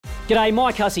G'day,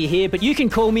 Mike Hussey here, but you can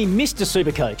call me Mr.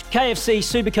 Supercoach. KFC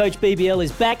Supercoach BBL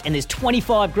is back and there's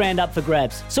 25 grand up for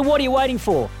grabs. So what are you waiting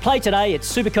for? Play today at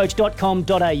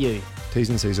supercoach.com.au. T's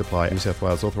and C's apply. New South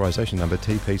Wales authorisation number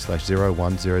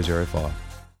TP/01005.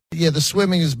 Yeah, the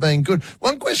swimming has been good.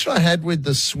 One question I had with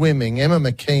the swimming, Emma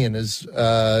McKeon has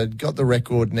got the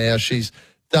record now. She's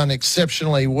done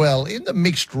exceptionally well. In the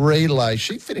mixed relay,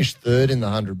 she finished third in the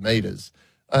 100 metres.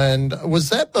 And was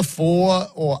that before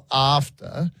or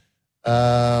after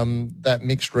that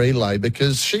mixed relay?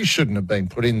 Because she shouldn't have been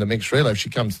put in the mixed relay if she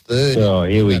comes third. Oh,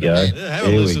 here we go. Yeah, have a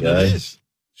listen to this.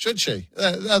 Should she?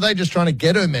 Are they just trying to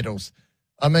get her medals?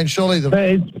 I mean, surely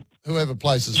whoever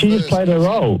places she first. Just played her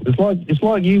role. It's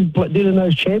like you did in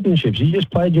those championships. You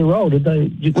just played your role. Should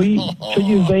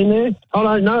you have been there? I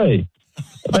don't know.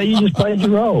 But you just played your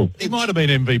role. He might have been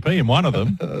MVP in one of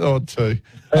them. Or two.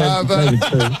 Maybe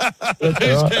two. That's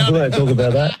all right. We won't talk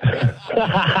about that.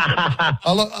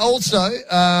 Also,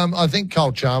 I think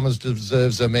Cole Chalmers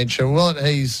deserves a mention. What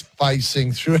he's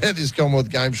facing throughout this Commonwealth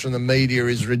Games from the media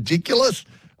is ridiculous.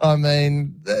 I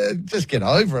mean, just get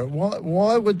over it.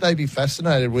 Why would they be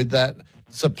fascinated with that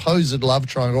supposed love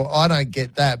triangle? I don't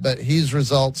get that. But his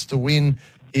results to win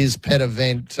his pet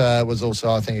event was also,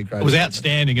 I think, a great. It was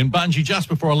outstanding. And Bunji, just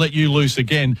before I let you loose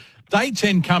again, Day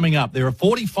 10 coming up. There are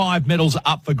 45 medals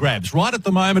up for grabs. Right at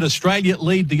the moment, Australia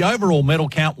lead the overall medal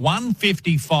count,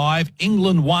 155,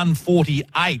 England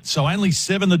 148. So only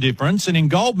 7 the difference. And in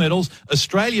gold medals,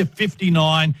 Australia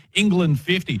 59, England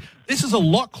 50. This is a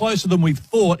lot closer than we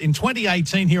thought. In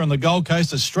 2018 here on the Gold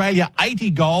Coast, Australia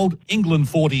 80 gold, England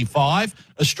 45.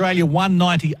 Australia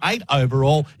 198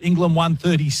 overall, England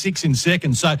 136 in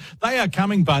second. So they are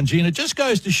coming, Bunji, and it just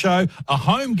goes to show a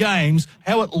home games,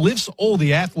 how it lifts all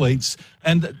the athletes.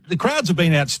 And the crowds have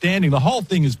been outstanding. The whole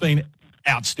thing has been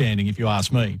outstanding, if you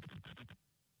ask me.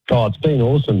 Oh, it's been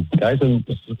awesome, guys. And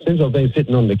since I've been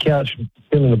sitting on the couch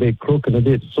feeling a bit crook and a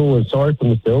bit sore and sorry for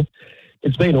myself,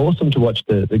 it's been awesome to watch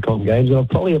the Com Games, and I've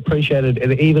probably appreciated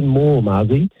it even more,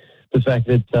 Marzi, the fact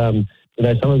that some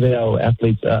of our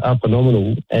athletes are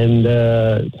phenomenal, and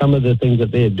some of the things that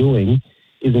they're doing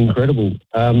is incredible.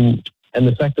 And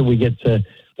the fact that we get to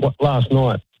last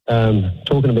night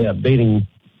talking about beating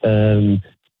the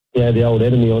old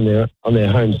enemy on their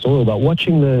home soil, but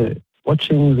watching the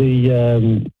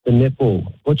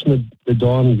netball, watching the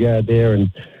Diamonds go out there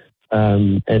and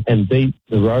beat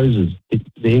the Roses,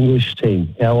 the English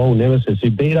team, our old nemesis,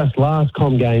 who beat us last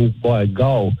Com Games by a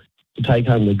goal to take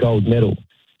home the gold medal.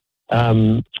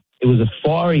 It was a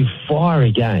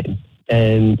fiery game,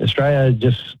 and Australia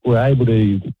just were able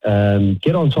to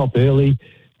get on top early.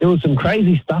 There was some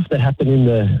crazy stuff that happened in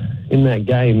that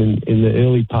game in the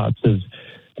early parts of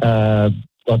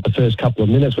like the first couple of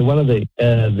minutes, where one of the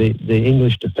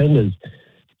English defenders,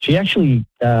 she actually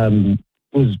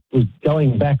was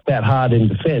going back that hard in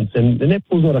defence, and the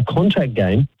netball's not a contact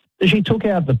game. She took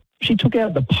out the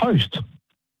post.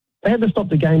 They had to stop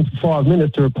the game for 5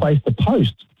 minutes to replace the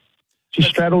post. She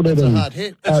straddled it. That's a hard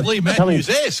hit. That's Lee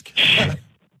Matthews-esque.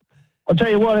 I'll tell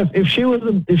you what. If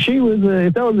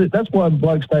that's why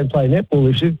blokes don't play netball.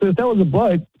 If that was a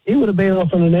bloke, he would have been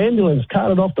off in an ambulance,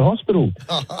 carted off to hospital.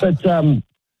 But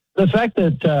the fact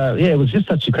that it was just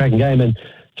such a cracking game, and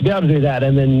to be able to do that,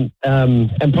 and then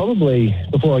and probably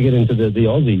before I get into the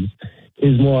Aussies,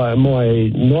 is my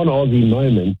non-Aussie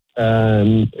moment.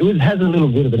 It has a little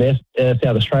bit of an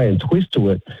South Australian twist to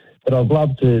it, but I've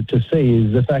loved to see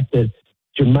is the fact that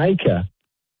Jamaica,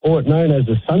 or known as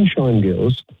the Sunshine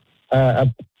Girls, they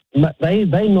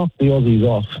knocked the Aussies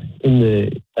off in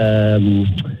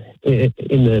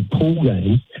the pool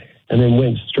games, and then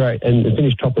went straight and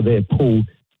finished top of their pool.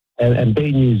 And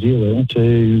beat New Zealand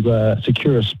to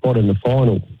secure a spot in the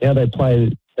final. Now they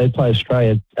play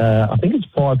Australia. I think it's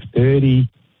 5:30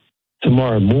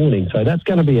 tomorrow morning. So that's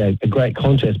going to be a great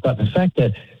contest. But the fact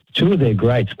that two of their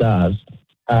great stars,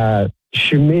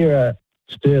 Shamira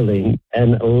Sterling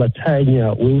and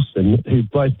Latanya Wilson, who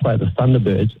both play the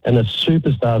Thunderbirds and are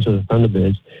superstars of the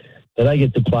Thunderbirds, that they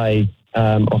get to play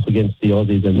off against the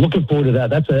Aussies. And looking forward to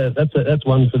that. That's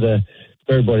one for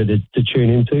everybody to tune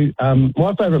into.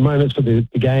 My favourite moments for the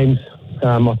games,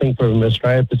 I think from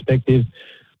Australia perspective,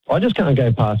 I just can't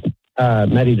go past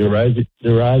Maddie De Rosario,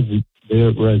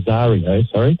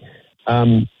 sorry.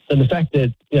 And the fact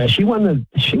that she won the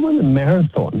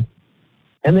marathon,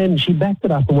 and then she backed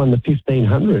it up and won the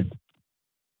 1500.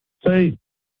 So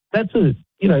that's an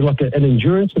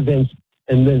endurance event,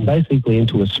 and then basically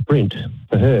into a sprint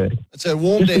for her. It's a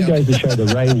warm down. Just goes to show the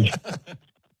range.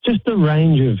 Just the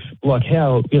range of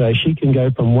how she can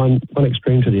go from one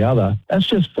extreme to the other. That's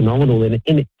just phenomenal in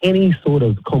any sort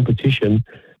of competition.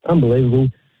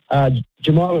 Unbelievable.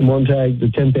 Jemima Montag, the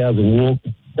 10,000 walk,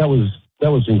 that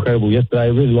was incredible yesterday.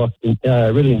 I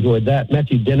really enjoyed that.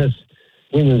 Matthew Dennis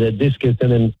winning the discus,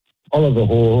 and then Oliver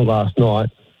Hall last night.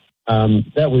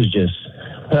 That was just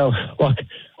like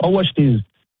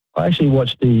I actually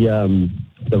watched the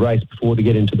race before to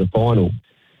get into the final,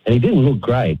 and he didn't look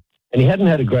great, and he hadn't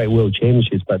had a great World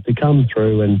Championships, but to come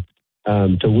through and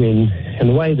to win, and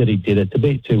the way that he did it, to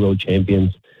beat two world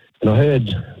champions, and I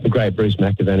heard the great Bruce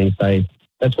McAvaney say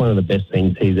that's one of the best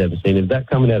things he's ever seen. If that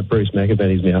coming out of Bruce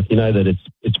McAvaney's mouth, you know that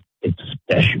it's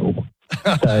special.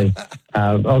 So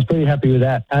I was pretty happy with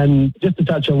that. And just to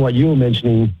touch on what you were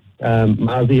mentioning,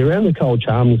 Marzi, around the Cole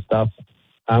Chalmers stuff,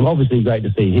 obviously great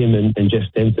to see him and Jeff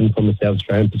Stenson from the South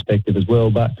Australian perspective as well.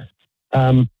 But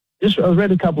I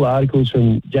read a couple of articles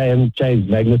from James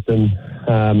Magnuson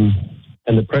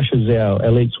and the pressures our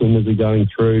elite swimmers are going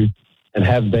through and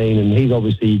have been, and he's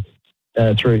obviously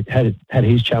had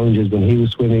his challenges when he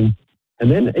was swimming.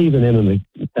 And then even Emma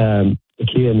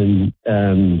McKeon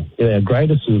and our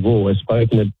greatest of all has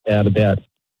spoken out about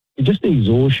just the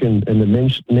exhaustion and the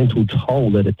mental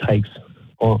toll that it takes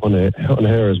on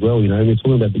her as well. You know, we're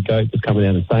talking about the GOAT that's coming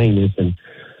out and saying this, and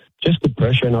just the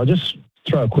pressure. And I'll just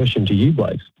throw a question to you,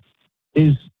 Blakes.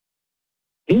 Is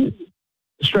in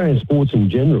Australian sports in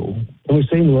general, and we've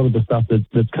seen a lot of the stuff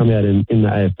that's come out in the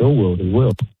AFL world as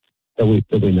well that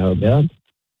we know about.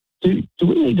 Do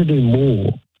we need to do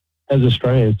more as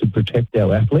Australians to protect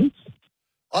our athletes?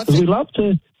 Because we love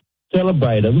to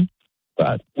celebrate them,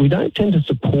 but we don't tend to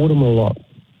support them a lot.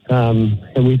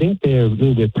 And we think they're a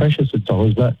little bit precious at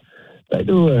times, but they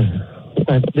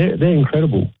they're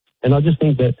incredible. And I just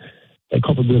think that they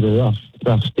cop a bit of a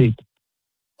rough stick.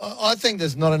 I think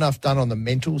there's not enough done on the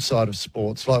mental side of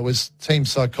sports, like with team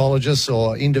psychologists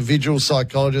or individual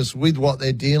psychologists with what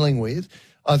they're dealing with.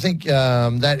 I think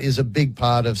that is a big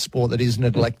part of sport that is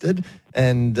neglected,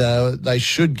 and they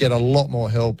should get a lot more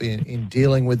help in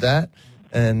dealing with that.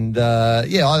 And,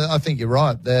 I think you're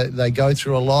right. They go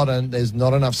through a lot, and there's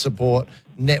not enough support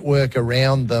network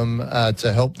around them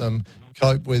to help them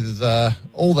cope with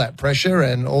all that pressure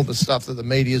and all the stuff that the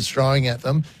media is throwing at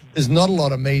them. There's not a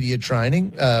lot of media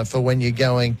training for when you're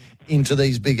going into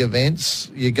these big events.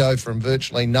 You go from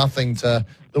virtually nothing to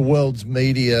the world's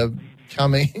media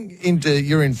coming into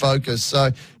you're in focus.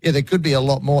 So, yeah, there could be a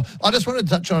lot more. I just want to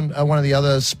touch on one of the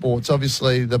other sports,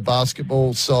 obviously the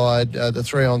basketball side, the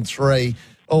 3-on-3.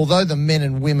 Although the men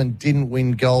and women didn't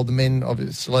win gold, the men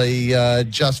obviously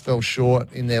just fell short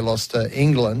in their loss to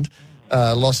England,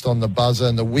 lost on the buzzer,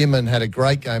 and the women had a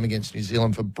great game against New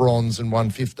Zealand for bronze and won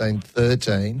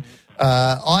 15-13.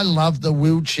 I love the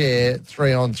wheelchair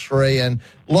 3-on-3, and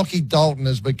Lockie Dalton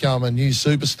has become a new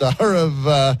superstar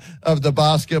of the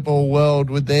basketball world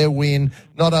with their win,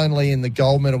 not only in the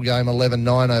gold medal game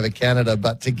 11-9 over Canada,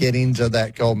 but to get into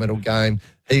that gold medal game.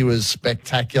 He was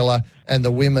spectacular. And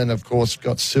the women, of course,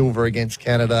 got silver against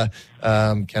Canada.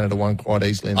 Canada won quite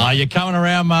easily. You're coming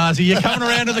around, Marzi. You're coming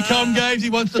around to the Com Games. He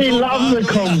wants to talk. He loves the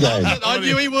Com Games. I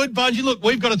knew he would, Bunji. Look,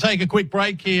 we've got to take a quick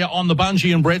break here on the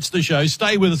Bunji and Brettster show.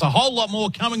 Stay with us. A whole lot more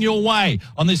coming your way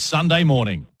on this Sunday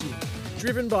morning.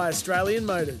 Driven by Australian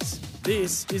Motors.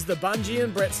 This is the Bunji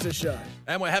and Brettster show.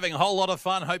 And we're having a whole lot of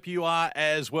fun. Hope you are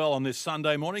as well on this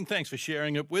Sunday morning. Thanks for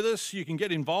sharing it with us. You can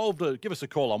get involved. Give us a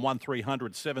call on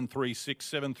 1300 736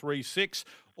 736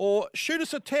 or shoot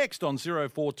us a text on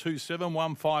 0427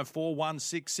 154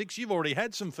 166. You've already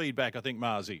had some feedback, I think,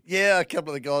 Marzi. Yeah, a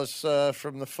couple of the guys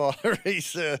from the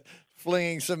Fireys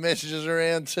flinging some messages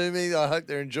around to me. I hope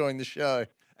they're enjoying the show.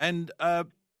 And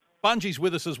Bunji's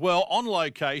with us as well on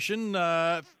location.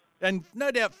 And no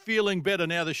doubt feeling better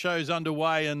now the show's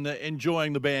underway and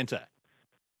enjoying the banter.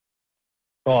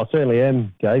 Oh, I certainly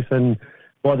am, Gace. And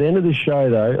by the end of the show,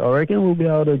 though, I reckon we'll be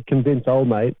able to convince old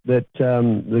mate that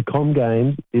the Com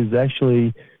Games is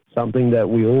actually something that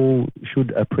we all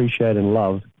should appreciate and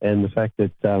love, and the fact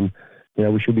that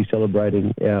we should be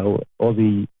celebrating our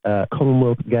Aussie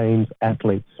Commonwealth Games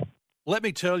athletes. Let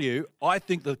me tell you, I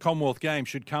think the Commonwealth Games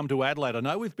should come to Adelaide. I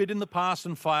know we've bid in the past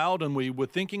and failed, and we were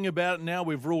thinking about it, now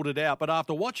we've ruled it out. But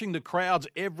after watching the crowds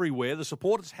everywhere, the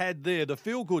supporters had there, the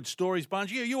feel-good stories,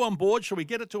 Bunji, are you on board? Shall we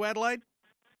get it to Adelaide?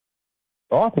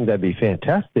 I think that'd be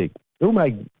fantastic. It'll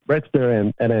make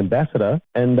Brettster an ambassador,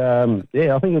 and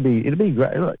I think it'd be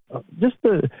great. Just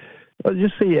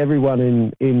see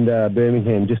everyone in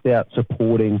Birmingham just out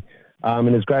supporting.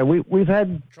 And it's great. We've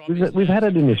had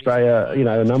it in Australia,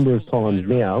 a number of times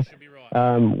now,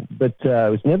 but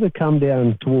it's never come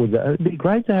down towards that. It'd be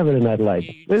great to have it in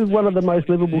Adelaide. It's one of the most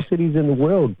livable cities in the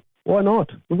world. Why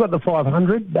not? We've got the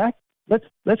 500 back. Let's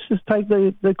just take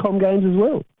the Com Games as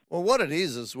well. Well, what it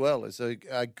is as well is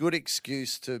a good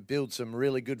excuse to build some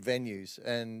really good venues.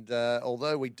 And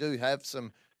although we do have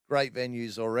some great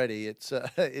venues already, it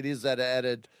is that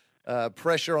added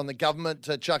pressure on the government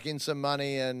to chuck in some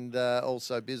money and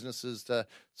also businesses to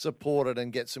support it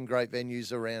and get some great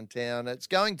venues around town. It's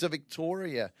going to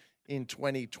Victoria in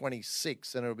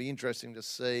 2026, and it'll be interesting to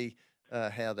see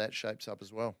how that shapes up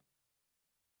as well.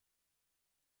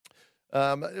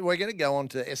 We're going to go on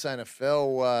to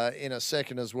SANFL in a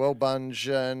second as well, Bunge.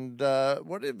 And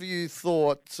what have you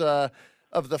thought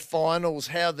of the finals,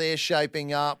 how they're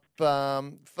shaping up?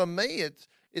 For me,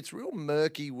 it's real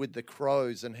murky with the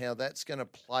Crows and how that's going to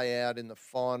play out in the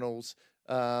finals.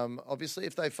 Obviously,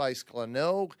 if they face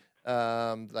Glenelg,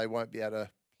 they won't be able to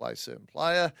play a certain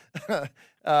player.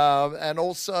 And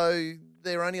also,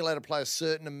 they're only allowed to play a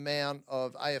certain amount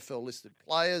of AFL-listed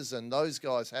players, and those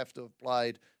guys have to have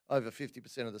played over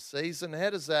 50% of the season. How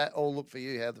does that all look for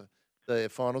you, how the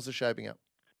finals are shaping up?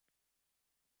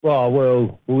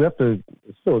 Well, we have to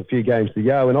still a few games to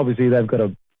go, and obviously they've got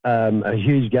a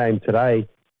huge game today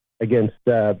against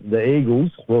the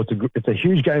Eagles. Well, it's a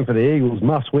huge game for the Eagles,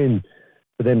 must win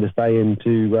for them to stay in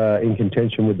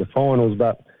contention with the finals.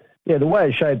 But yeah, the way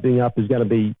it's shaping up is going to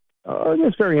be, I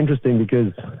guess, very interesting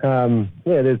because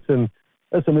there's some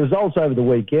results over the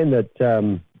weekend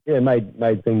that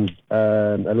made things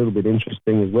a little bit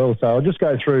interesting as well. So I'll just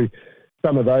go through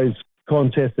some of those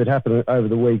contests that happened over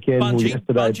the weekend.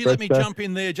 Bunji, let me jump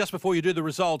in there just before you do the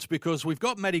results, because we've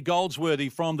got Matty Goldsworthy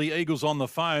from the Eagles on the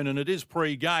phone, and it is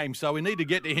pre-game, so we need to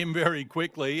get to him very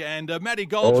quickly. And Matty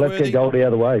Goldsworthy... let's get Goldie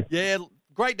out of the way. Yeah,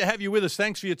 great to have you with us.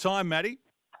 Thanks for your time, Matty.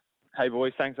 Hey,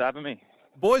 boys, thanks for having me.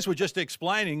 Boys were just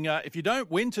explaining, if you don't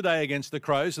win today against the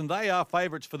Crows, and they are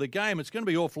favourites for the game, it's going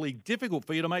to be awfully difficult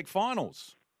for you to make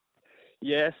finals.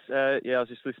 Yes, I was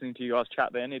just listening to you guys chat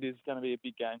then. It is going to be a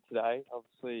big game today.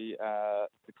 Obviously,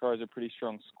 the Crows are a pretty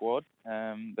strong squad.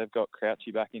 They've got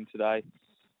Crouchy back in today,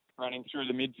 running through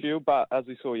the midfield. But as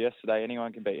we saw yesterday,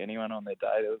 anyone can beat anyone on their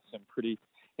day. There was some pretty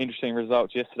interesting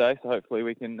results yesterday, so hopefully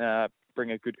we can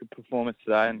bring a good performance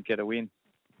today and get a win.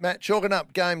 Matt, chalking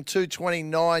up game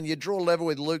 229. You draw level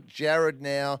with Luke Jarrod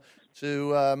now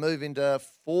to move into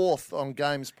fourth on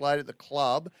games played at the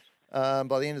club.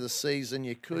 By the end of the season,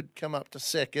 you could come up to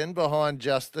second behind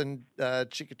Justin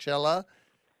Chicachella.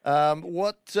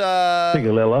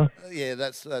 Cigalella. Yeah,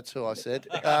 that's who I said.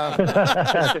 How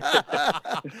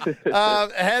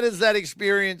does that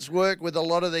experience work with a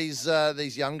lot of these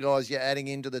young guys you're adding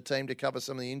into the team to cover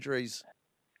some of the injuries?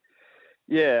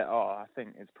 Yeah, I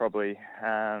think it's probably,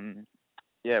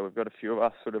 we've got a few of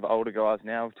us sort of older guys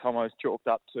now. Tomo's chalked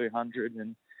up 200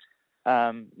 and,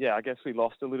 I guess we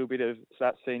lost a little bit of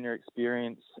that senior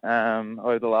experience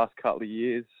over the last couple of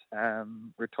years,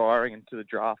 retiring into the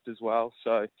draft as well.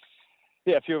 So,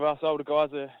 yeah, a few of us older guys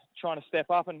are trying to step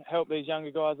up and help these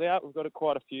younger guys out. We've got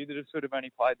quite a few that have sort of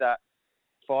only played that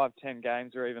 5-10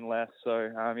 games or even less. So,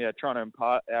 trying to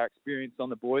impart our experience on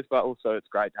the boys, but also it's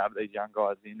great to have these young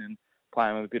guys in and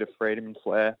playing with a bit of freedom and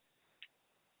flair.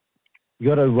 You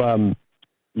got to,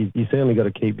 you certainly got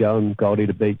to keep going, Goldie,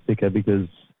 to beat Sika, because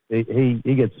he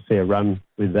gets a fair run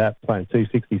with that, playing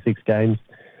 266 games,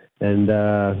 and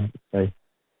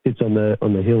sits on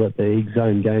the hill at the Eagles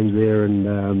Zone games there,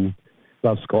 and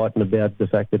loves skiting about the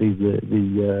fact that he's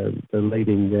the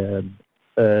leading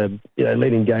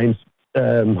leading games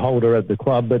holder at the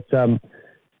club. But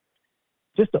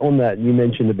just on that, you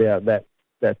mentioned about that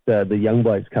the young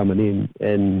blokes coming in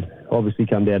and obviously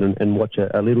come down and watch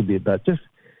a little bit, but just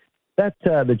that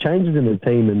the changes in the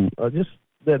team and just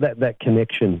that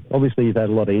connection. Obviously, you've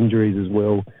had a lot of injuries as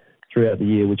well throughout the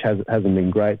year, which hasn't been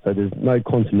great. So there's no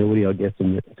continuity, I guess,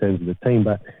 in terms of the team.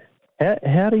 But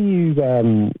how do you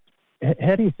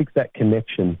fix that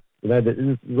connection? You know,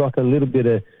 there's like a little bit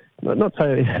of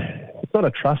it's not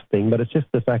a trust thing, but it's just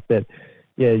the fact that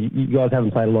you guys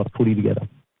haven't played a lot of footy together.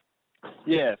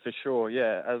 Yeah, for sure.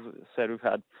 Yeah, as I said, we've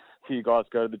had a few guys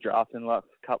go to the draft in the last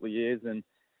couple of years, and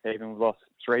even we've lost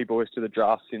 3 boys to the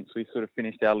draft since we sort of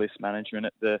finished our list management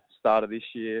at the start of this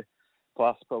year.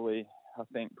 Plus, probably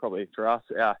for us,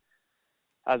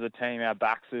 as a team, our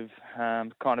backs have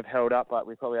kind of held up, but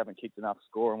we probably haven't kicked enough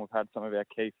score, and we've had some of our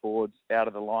key forwards out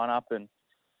of the lineup, and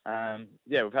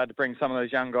we've had to bring some of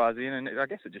those young guys in, and I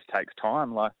guess it just takes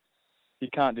time. Like, you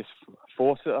can't just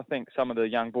force it. I think some of the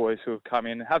young boys who have come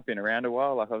in have been around a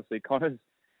while. Like, obviously, Connor's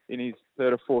in his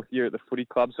 3rd or 4th year at the footy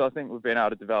club, so I think we've been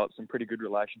able to develop some pretty good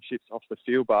relationships off the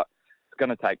field, but it's going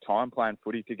to take time playing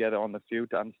footy together on the field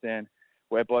to understand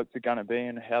where blokes are going to be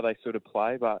and how they sort of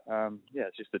play. But,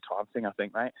 it's just a time thing, I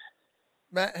think, mate.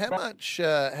 Matt, how much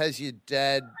has your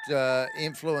dad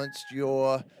influenced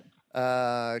your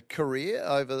career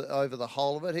over the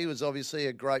whole of it. He was obviously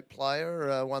a great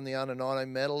player, won the under-19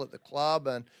 medal at the club,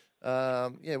 and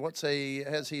how's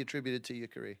he attributed to your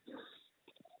career?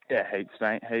 Yeah, heaps,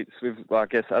 mate, heaps. I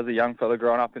guess as a young fella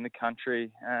growing up in the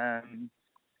country,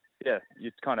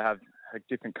 you kind of have a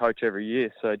different coach every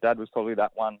year. So Dad was probably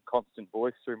that one constant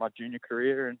voice through my junior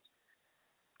career,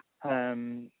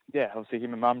 and obviously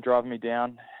him and Mum driving me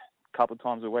down a couple of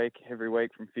times a week, every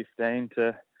week from 15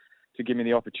 to give me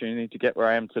the opportunity to get where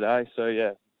I am today. So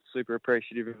yeah, super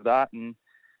appreciative of that. And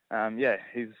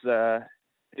he's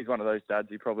one of those dads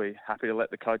who's probably happy to let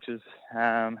the coaches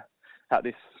at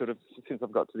this sort of, since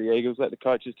I've got to the Eagles, let the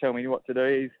coaches tell me what to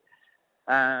do. He's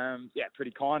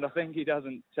pretty kind. I think he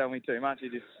doesn't tell me too much. He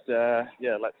just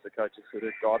lets the coaches sort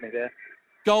of guide me there.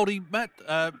 Goldie, Matt,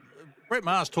 Brett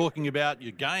Maher's talking about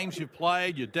your games you've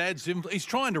played, your dad's he's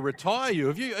trying to retire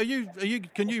you.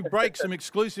 Can you break some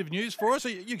exclusive news for us?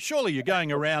 Surely you're going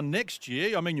around next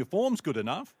year. I mean, your form's good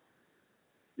enough.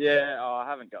 Yeah, I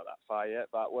haven't got that far yet,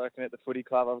 but working at the footy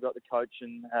club, I've got the coach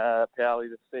and Powley,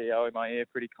 the CEO, in my ear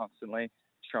pretty constantly,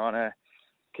 trying to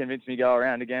convince me to go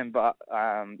around again. But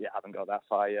I haven't got that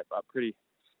far yet, but pretty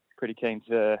keen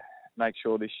to make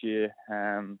sure this year.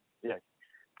 A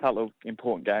couple of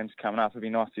important games coming up. It'd be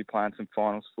nice to be playing some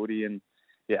finals footy, and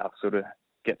I'll sort of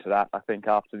get to that, I think,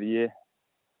 after the year.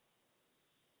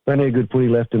 Plenty of good footy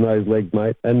left in those legs,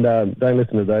 mate. And don't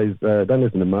listen to those. Don't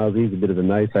listen to Mars. He's a bit of a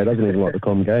naysayer. Doesn't even like the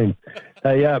com game.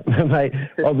 Mate.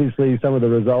 Obviously, some of the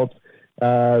results.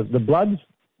 The Bloods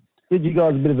did you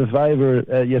guys a bit of a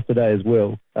favour yesterday as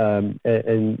well, and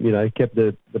kept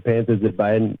the Panthers at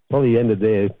bay, and probably ended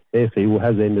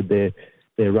has ended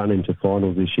their run into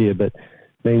finals this year. But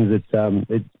means that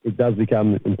it does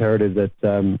become imperative that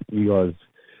you guys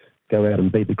go out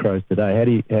and beat the Crows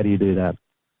today. How do you do that?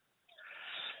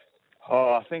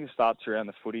 Oh, I think it starts around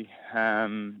the footy.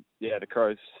 The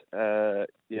Crows,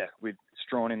 with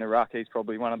Strawn in the ruck, he's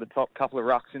probably one of the top couple of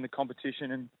rucks in the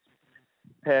competition, and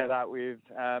pair that with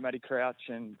Matty Crouch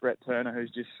and Brett Turner, who's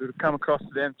just sort of come across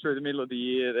to them through the middle of the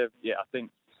year. I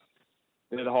think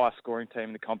they're the highest scoring team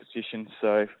in the competition,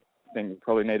 so I think we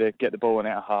probably need to get the ball in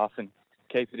our half and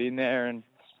keep it in there and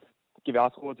give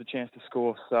our forwards a chance to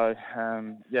score. So,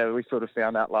 we sort of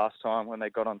found that last time when they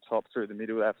got on top through the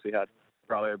middle. They actually had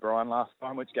Riley O'Brien last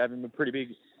time, which gave him a pretty big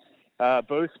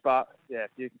boost. But,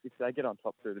 if they get on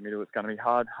top through the middle, it's going to be a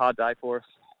hard day for us.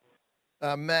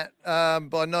 Matt,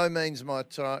 by no means am I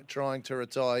trying to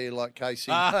retire you like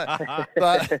Casey.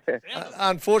 but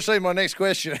unfortunately, my next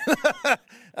question.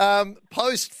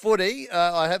 Post-footy,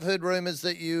 I have heard rumours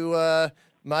that you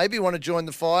maybe want to join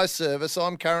the fire service.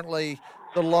 I'm currently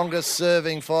the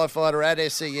longest-serving firefighter at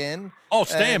SEN. Oh,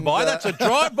 stand by. That's a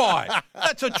drive-by.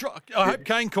 I hope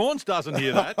Kane Corns doesn't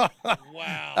hear that.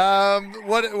 Wow.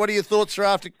 What are your thoughts for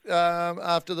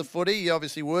after the footy? You're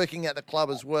obviously working at the club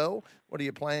as well. What are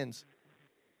your plans?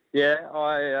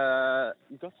 Yeah,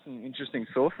 you've got some interesting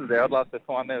sources there. I'd love to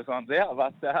find those ones out,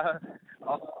 but I've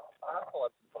followed some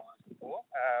clients before,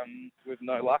 with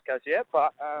no luck as yet.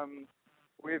 But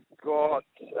we've got,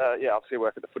 obviously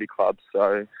work at the footy club.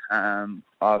 So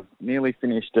I've nearly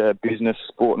finished a business,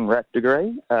 sport and rec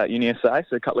degree at UniSA,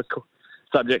 so a couple of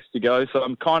subjects to go. So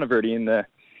I'm kind of already in the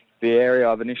area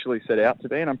I've initially set out to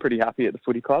be, and I'm pretty happy at the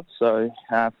footy club. So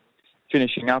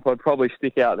finishing up, I'd probably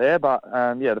stick out there, but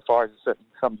the fire is certainly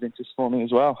something of interest for me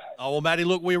as well. Oh, well, Matty,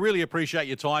 look, we really appreciate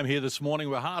your time here this morning.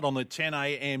 We're hard on the 10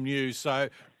 a.m. news, so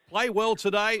play well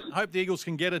today. Hope the Eagles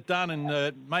can get it done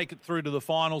and make it through to the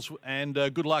finals, and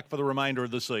good luck for the remainder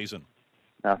of the season.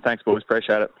 Thanks, boys.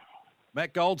 Appreciate it.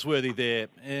 Matt Goldsworthy there,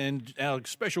 and our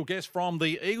special guest from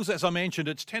the Eagles. As I mentioned,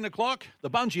 it's 10 o'clock.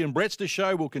 The Bunji and Brettster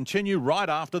show will continue right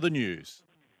after the news.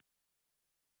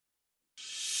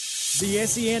 The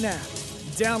SEN app.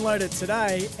 Download it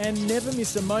today and never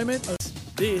miss a moment.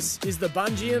 This is the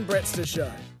Bunji and Brettster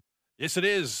show. Yes, it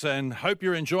is, and hope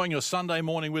you're enjoying your Sunday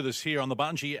morning with us here on the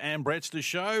Bunji and Brettster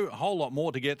show. A whole lot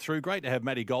more to get through. Great to have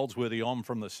Matty Goldsworthy on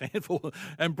from the Sandford.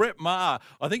 And Brett Maher,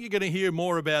 I think you're going to hear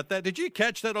more about that. Did you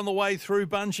catch that on the way through,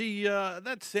 Bunji?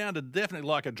 That sounded definitely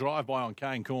like a drive-by on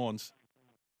Kane Corns.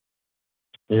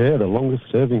 Yeah, the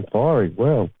longest-serving firing.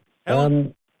 Wow. How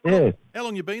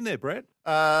long you been there, Brett?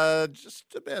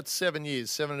 Just about 7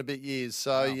 years, 7 and a bit years.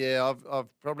 So, wow.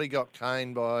 I've probably got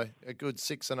Kane by a good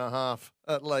 6.5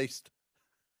 at least.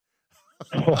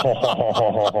 There's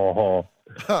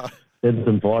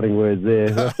some fighting words there.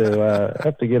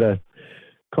 Have to get a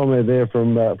comment there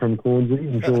from Cornsey.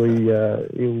 I'm sure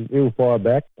he'll fire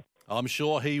back. I'm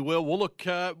sure he will. Well, look,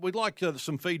 we'd like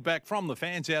some feedback from the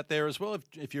fans out there as well.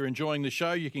 If you're enjoying the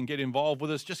show, you can get involved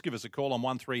with us. Just give us a call on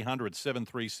 1300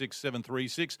 736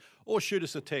 736 or shoot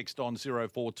us a text on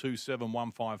 0427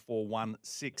 154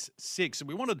 166.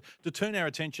 We wanted to turn our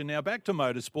attention now back to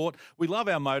motorsport. We love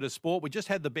our motorsport. We just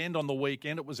had the Bend on the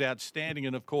weekend. It was outstanding.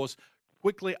 And, of course,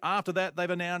 quickly after that, they've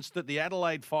announced that the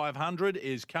Adelaide 500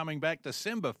 is coming back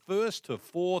December 1st to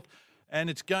 4th. And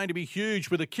it's going to be huge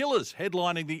with the Killers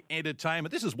headlining the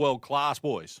entertainment. This is world class,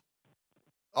 boys.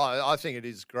 I think it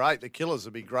is great. The Killers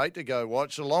would be great to go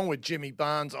watch, along with Jimmy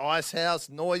Barnes' Icehouse,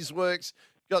 Noiseworks.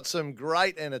 Got some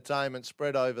great entertainment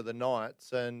spread over the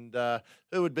nights. And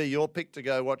who would be your pick to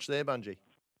go watch there, Bunji?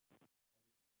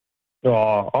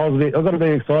 I got to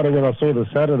be excited when I saw the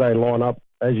Saturday lineup,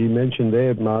 as you mentioned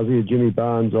there, Marzi, Jimmy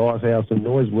Barnes, Icehouse and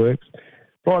Noiseworks.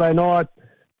 Friday night,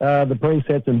 the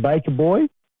presets and Baker Boy.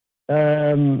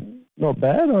 Not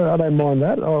bad. I don't mind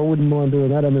that. I wouldn't mind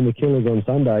doing that. And then the Killers on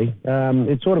Sunday.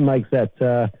 It sort of makes that.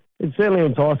 It's certainly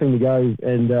enticing to go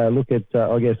and look at.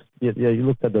 I guess you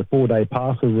looked at the 4-day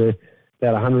passes. They're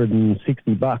about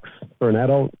 $160 for an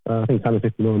adult. I think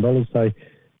it's $159. So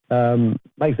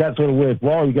makes that sort of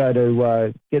worthwhile. You go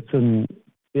to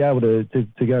be able to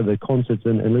go to the concerts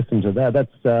and listen to that.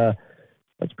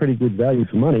 That's pretty good value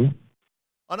for money.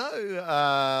 I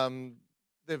know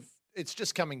it's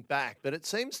just coming back, but it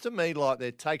seems to me like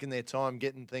they're taking their time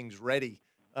getting things ready.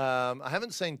 I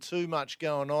haven't seen too much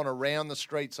going on around the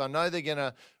streets. I know they're going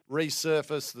to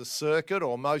resurface the circuit,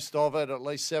 or most of it, at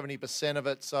least 70% of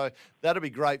it. So that'll be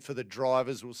great for the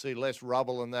drivers. We'll see less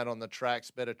rubble and that on the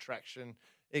tracks, better traction,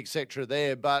 etc.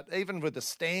 there. But even with the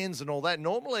stands and all that,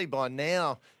 normally by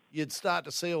now you'd start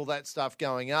to see all that stuff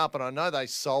going up. And I know they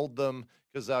sold them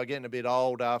because they were getting a bit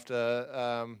old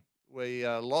after we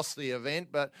lost the event,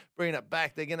 but bringing it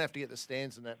back, they're going to have to get the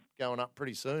stands and that going up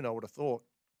pretty soon, I would have thought.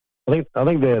 I think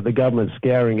the government's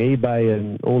scouring eBay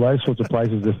and all those sorts of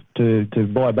places to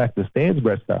buy back the stands,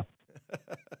 Brettster.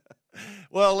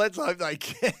 Well, let's hope they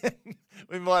can.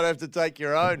 We might have to take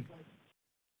your own.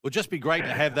 It would just be great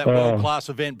to have that world-class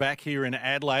event back here in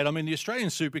Adelaide. I mean, the Australian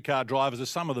supercar drivers are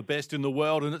some of the best in the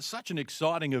world, and it's such an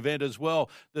exciting event as well.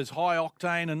 There's high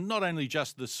octane, and not only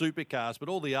just the supercars, but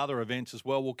all the other events as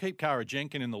well. We'll keep Cara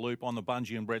Jenkin in the loop on the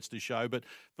Bunji and Brettster show. But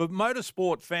for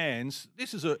motorsport fans,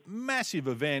 this is a massive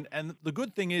event, and the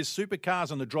good thing is supercars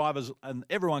and the drivers and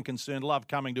everyone concerned love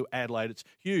coming to Adelaide. It's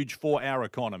huge for our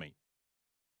economy.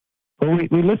 Well,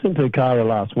 we listened to Cara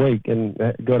last week and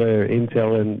got her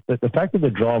intel, and the fact that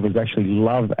the drivers actually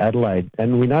love Adelaide,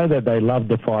 and we know that they loved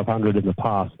the 500 in the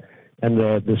past, and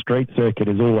the street circuit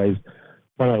is always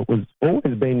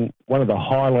been one of the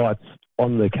highlights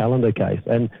on the calendar case,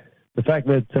 and the fact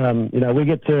that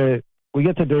we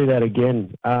get to do that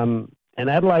again, and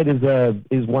Adelaide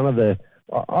is one of the,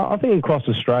 I think across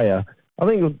Australia, I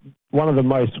think one of the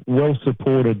most well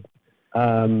supported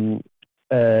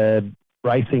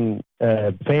racing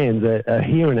fans are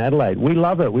here in Adelaide. We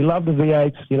love it. We love the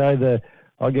V8s.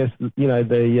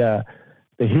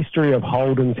 The history of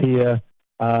Holden's here,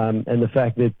 and the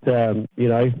fact that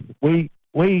we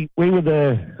were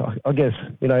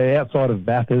outside of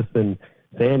Bathurst and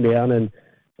Sandown, and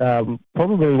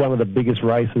probably one of the biggest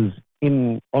races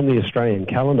on the Australian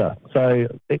calendar. So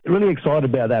really excited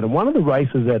about that. And one of the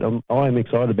races that I am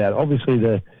excited about, obviously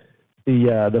the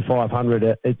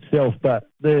 500 itself, but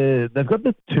they've got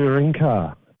the touring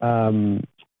car,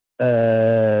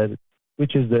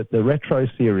 which is the retro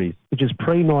series, which is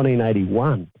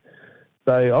pre-1981.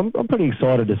 So I'm pretty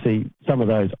excited to see some of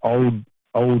those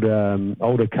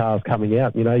older cars coming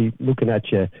out. You know, you're looking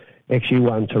at your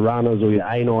XU1 Tiranas or your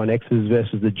A9Xs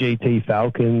versus the GT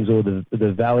Falcons or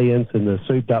the Valiants and the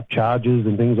souped-up Chargers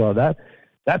and things like that.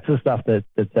 That's the stuff that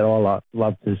I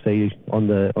love to see on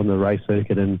the race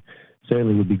circuit, and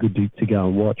certainly would be good to go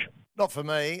and watch. Not for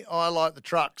me. I like the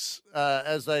trucks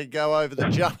as they go over the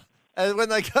jump. And when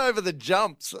they go over the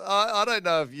jumps, I don't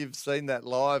know if you've seen that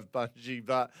live, Bunji,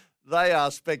 but they are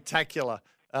spectacular.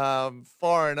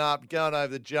 Firing up, going over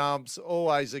the jumps,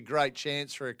 always a great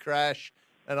chance for a crash.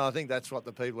 And I think that's what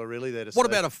the people are really there to see. What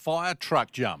about a fire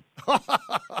truck jump? I'm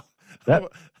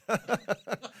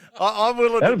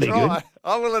willing That'd to be try. good.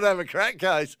 I'm willing to have a crack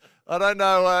case. I don't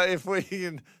know if we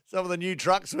can, some of the new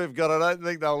trucks we've got, I don't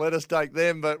think they'll let us take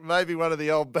them, but maybe one of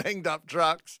the old banged up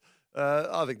trucks.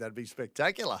 I think that'd be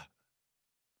spectacular.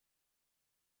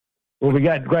 Well, we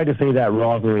great to see that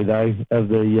rivalry though of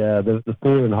the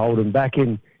Ford and Holden back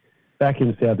in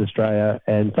South Australia,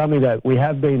 and something that we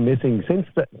have been missing since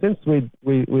we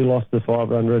lost the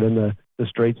 500 and the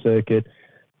street circuit.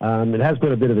 It has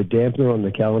put a bit of a dampener on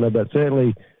the calendar, but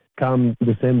certainly come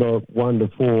December 1 to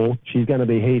 4, she's going to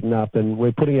be heating up, and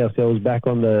we're putting ourselves back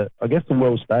on the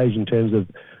world stage in terms of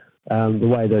the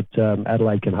way that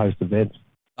Adelaide can host events.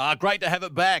 Great to have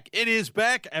it back. It is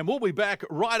back, and we'll be back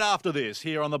right after this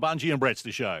here on the Bunji and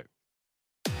Brettster Show.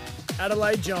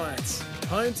 Adelaide Giants,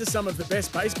 home to some of the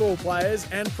best baseball players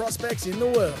and prospects in the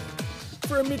world.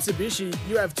 For a Mitsubishi,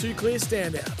 you have two clear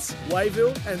standouts,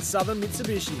 Wayville and Southern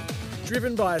Mitsubishi,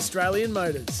 driven by Australian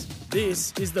Motors.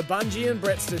 This is the Bunji and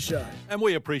Brettster Show. And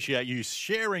we appreciate you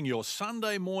sharing your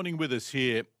Sunday morning with us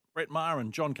here. Brett Maher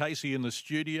and John Casey in the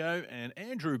studio, and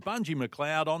Andrew Bunji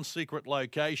McLeod on secret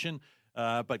location.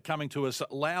 But coming to us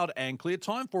loud and clear.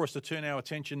 Time for us to turn our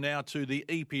attention now to the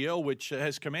EPL, which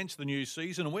has commenced the new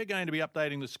season. And we're going to be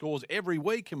updating the scores every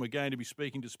week, and we're going to be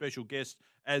speaking to special guests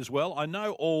as well. I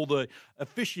know all the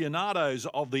aficionados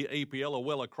of the EPL are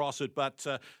well across it, but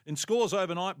in scores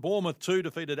overnight, Bournemouth 2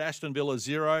 defeated Aston Villa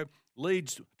 0.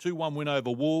 Leeds 2-1 win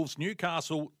over Wolves.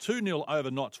 Newcastle 2-0 over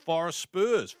Notts Forest.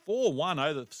 Spurs 4-1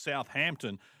 over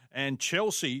Southampton. And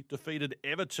Chelsea defeated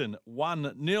Everton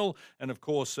 1-0. And, of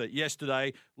course,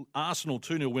 yesterday, Arsenal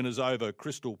 2-0 winners over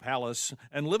Crystal Palace.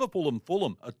 And Liverpool and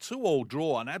Fulham, a 2-2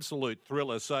 draw, an absolute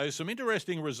thriller. So some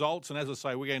interesting results. And as I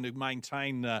say, we're going to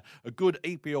maintain a good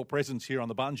EPL presence here on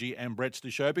the Bunji and Brettster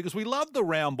Show because we love the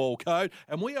round ball code.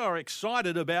 And we are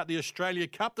excited about the Australia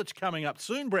Cup that's coming up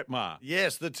soon, Brett Maher.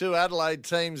 Yes, the two Adelaide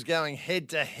teams going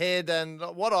head-to-head. And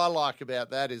what I like about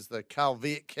that is the Carl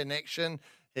Viet connection.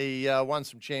 He won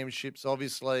some championships,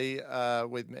 obviously,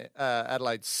 with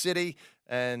Adelaide City.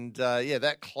 And,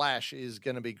 that clash is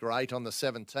going to be great on the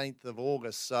 17th of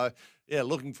August. So,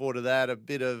 looking forward to that. A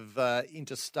bit of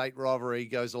interstate rivalry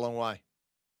goes a long way.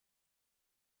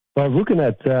 So I was looking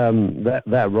at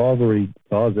that rivalry,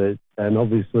 guys, and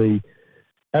obviously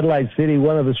Adelaide City,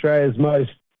 one of Australia's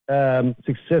most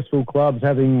successful clubs,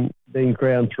 having been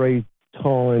crowned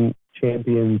 3-time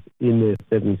champions in their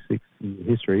 76-year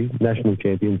history, national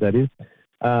champions that is,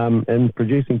 and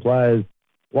producing players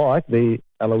like the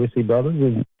Aloisi brothers,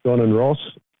 and John and Ross,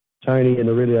 Tony and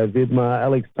Aurelio Vidmar,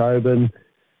 Alex Tobin,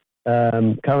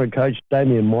 current coach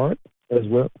Damien Morritt as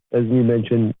well, as you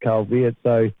mentioned, Carl Viet.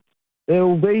 So there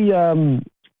will be, I think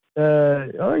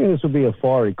this will be a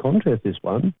fiery contest, this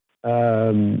one,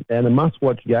 and a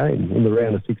must-watch game in the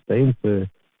round of 16 for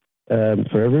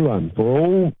everyone,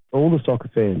 for all the soccer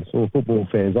fans, all football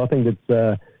fans. I think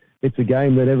it's a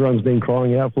game that everyone's been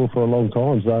crying out for a long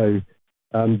time. So,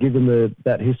 given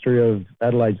that history of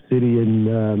Adelaide City and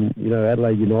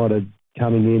Adelaide United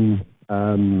coming in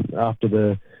after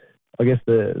the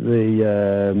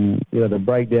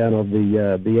breakdown of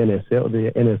the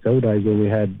NSL days when we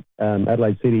had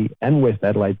Adelaide City and West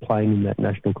Adelaide playing in that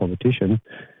national competition,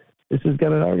 I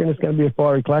reckon it's going to be a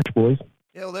fiery clash, boys.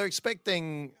 Yeah, well, they're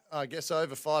expecting, I guess,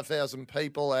 over 5,000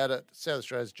 people out at South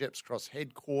Australia's Jeps Cross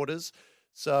headquarters.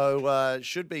 So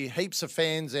should be heaps of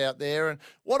fans out there. And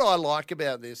what I like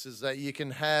about this is that you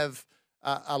can have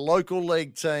a local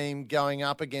league team going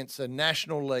up against a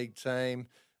national league team,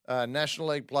 national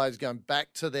league players going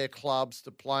back to their clubs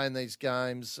to play in these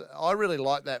games. I really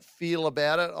like that feel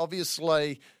about it.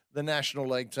 Obviously, the National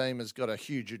League team has got a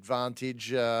huge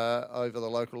advantage over the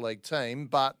local league team,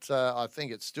 but I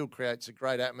think it still creates a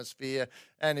great atmosphere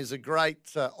and is a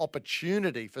great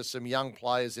opportunity for some young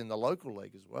players in the local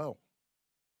league as well.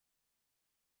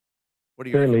 What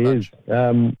do you certainly think? Is.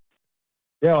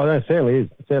 It certainly is.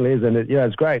 It certainly is. And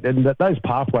it's great. And those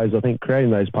pathways, I think,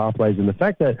 creating those pathways and the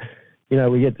fact that,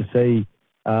 we get to see,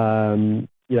 in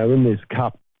this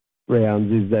cup rounds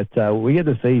is that we get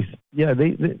to see,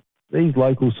 these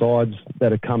local sides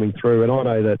that are coming through, and I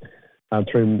know that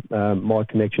through my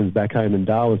connections back home in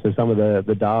Darwin, so some of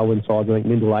the Darwin sides, I think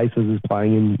Mindle Aces is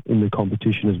playing in the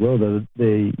competition as well.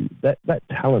 That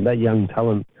talent, that young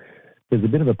talent, there's a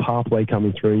bit of a pathway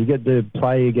coming through. You get to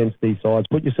play against these sides,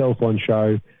 put yourself on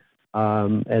show,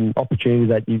 and opportunity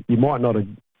that you might not have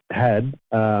had.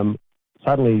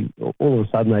 Suddenly, all of a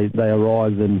sudden, they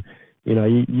arise, and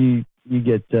you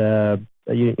get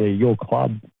your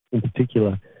club in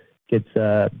particular gets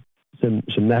some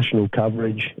national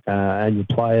coverage and your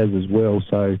players as well.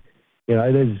 So,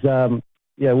 there's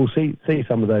we'll see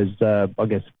some of those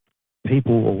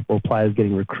people or players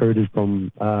getting recruited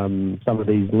from some of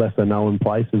these lesser known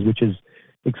places, which is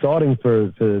exciting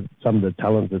for some of the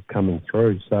talent that's coming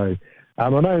through. So I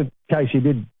know, Casey,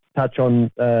 did touch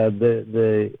on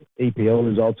the EPL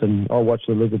results, and I watched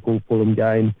the Liverpool-Fulham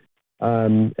game.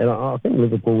 And I think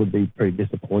Liverpool would be pretty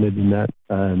disappointed in that,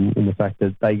 in the fact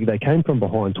that they came from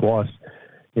behind twice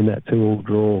in that 2-2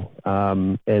 draw.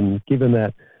 And given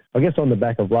that, I guess on the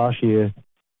back of last year,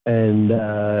 and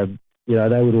they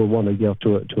would have wanted to get off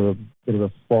to bit of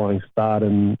a flying start,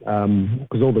 and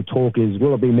because all the talk is,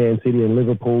 will it be Man City and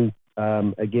Liverpool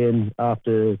again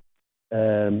after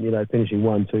finishing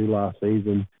 1-2 last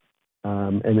season,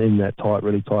 and in that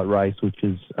really tight race, which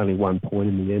is only 1 point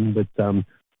in the end. But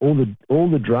all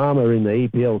the drama in the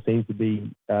EPL seems to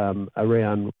be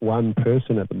around one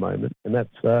person at the moment, and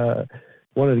that's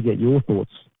wanted to get your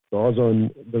thoughts, guys, on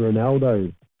the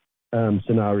Ronaldo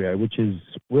scenario, which is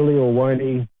will he or won't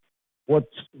he?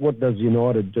 What does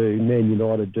United do, Man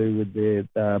United do with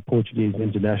their Portuguese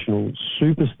international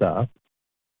superstar?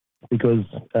 Because,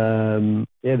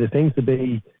 there seems to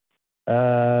be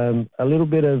a little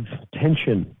bit of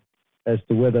tension as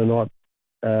to whether or not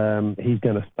he's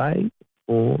going to stay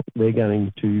or they're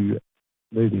going to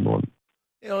move him on.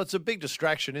 It's a big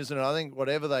distraction, isn't it? I think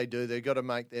whatever they do, they've got to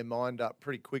make their mind up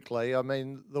pretty quickly. I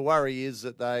mean, the worry is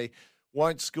that they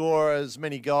won't score as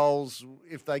many goals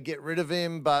if they get rid of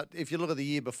him. But if you look at the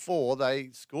year before, they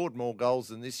scored more goals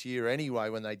than this year anyway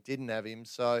when they didn't have him.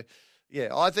 So, yeah,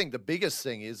 I think the biggest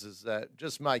thing is that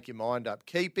just make your mind up.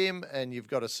 Keep him, and you've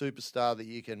got a superstar that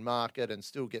you can market and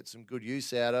still get some good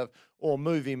use out of, or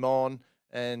move him on,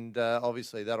 and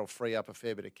obviously that'll free up a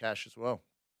fair bit of cash as well.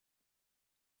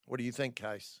 What do you think,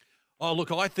 Case? Oh,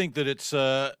 look, I think that it's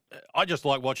I just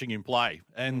like watching him play,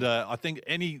 and I think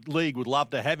any league would love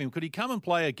to have him. Could he come and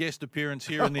play a guest appearance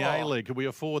here in the A-League? Could we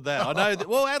afford that? I know that,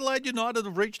 Adelaide United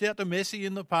have reached out to Messi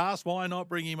in the past. Why not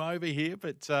bring him over here?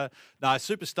 But,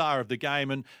 superstar of the game,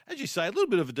 and as you say, a little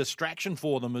bit of a distraction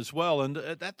for them as well. And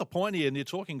at the point here, and you're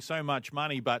talking so much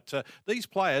money, but these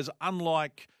players,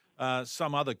 unlike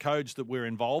some other codes that we're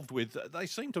involved with, they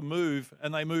seem to move,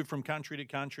 and they move from country to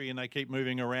country, and they keep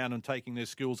moving around and taking their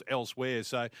skills elsewhere.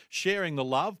 So sharing the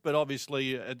love, but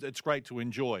obviously it's great to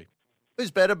enjoy.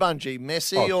 Who's better, Bunji,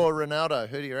 Messi or Ronaldo?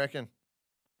 Who do you reckon?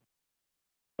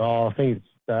 Oh, I think it's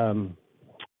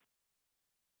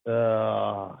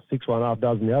 6 1 half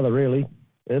dozen the other, really.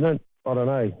 I don't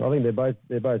know. I think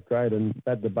they're both great, and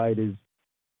that debate is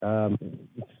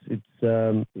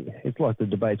it's like the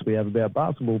debates we have about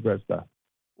basketball, Brettster.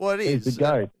 Well, it is. He's the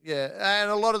GOAT.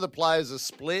 And a lot of the players are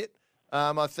split.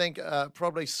 I think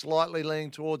probably slightly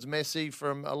leaning towards Messi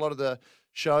from a lot of the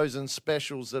shows and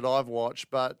specials that I've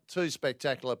watched, but two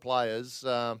spectacular players.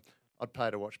 I'd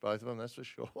pay to watch both of them, that's for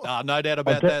sure. No doubt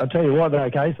about that. I'll tell you what, though,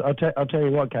 Case. I'll tell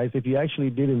you what, Case. If you actually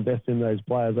did invest in those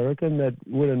players, I reckon that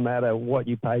wouldn't matter what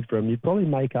you paid for them. You'd probably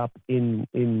make up in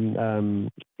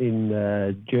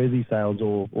jersey sales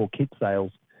or kit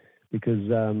sales,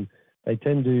 because they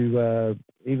tend to,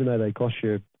 even though they cost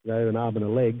you, an arm and a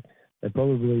leg, they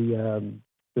probably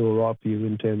do all right for you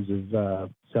in terms of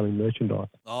selling merchandise.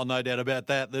 Oh, no doubt about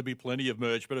that. There'll be plenty of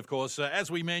merch. But, of course, as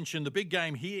we mentioned, the big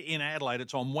game here in Adelaide,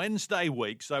 it's on Wednesday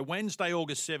week. So Wednesday,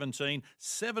 August 17,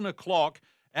 7 o'clock,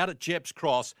 out at Jeps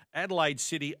Cross, Adelaide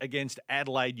City against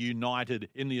Adelaide United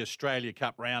in the Australia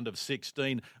Cup round of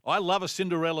 16. I love a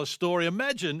Cinderella story.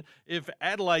 Imagine if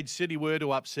Adelaide City were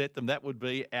to upset them. That would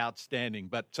be outstanding.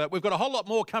 But we've got a whole lot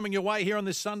more coming your way here on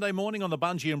this Sunday morning on the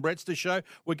Bunji and Brettster Show.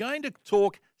 We're going to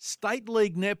talk State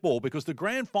League netball because the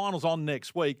grand final's on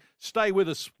next week. Stay with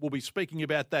us. We'll be speaking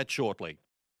about that shortly.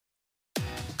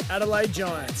 Adelaide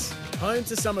Giants, home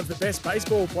to some of the best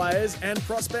baseball players and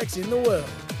prospects in the world.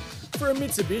 For a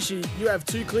Mitsubishi, you have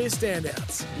two clear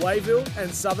standouts, Wayville and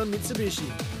Southern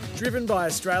Mitsubishi, driven by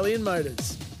Australian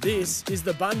Motors. This is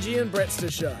the Bunji and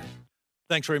Brettster Show.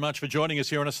 Thanks very much for joining us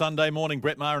here on a Sunday morning.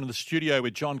 Brett Maher in the studio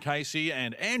with John Casey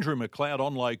and Andrew McLeod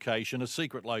on location, a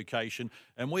secret location.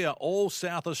 And we are all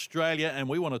South Australia, and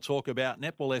we want to talk about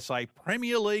Netball SA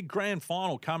Premier League Grand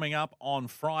Final coming up on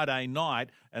Friday night.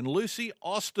 And Lucy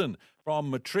Austin from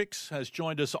Matrix has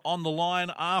joined us on the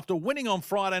line after winning on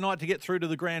Friday night to get through to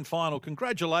the Grand Final.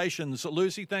 Congratulations,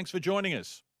 Lucy. Thanks for joining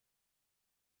us.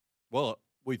 Well,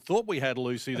 we thought we had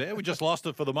Lucy there. We just lost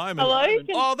it for the moment. Hello?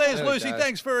 Oh, there's Lucy.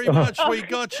 Thanks very much. We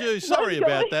got you. Sorry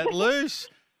about that, Luce.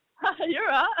 You're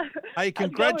right. Hey,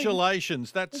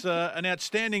 congratulations. That's an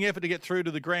outstanding effort to get through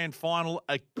to the grand final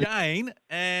again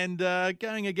and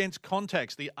going against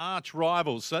Contacts, the arch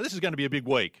rivals. So this is going to be a big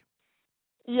week.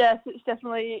 Yes, it's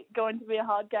definitely going to be a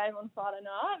hard game on Friday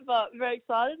night, but very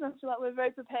excited. I feel like we're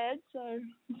very prepared, so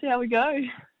we'll see how we go.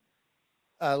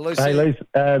 Lucy. Hey,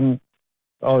 Luce.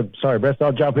 Oh, sorry, Brett.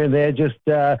 I'll jump in there. Just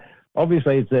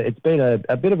obviously, it's been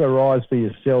a bit of a rise for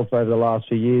yourself over the last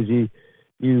few years.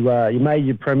 You made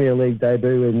your Premier League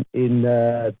debut in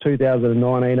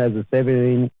 2019 as a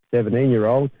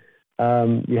 17-year-old.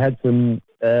 You had some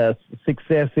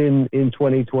success in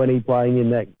 2020 playing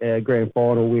in that grand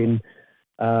final win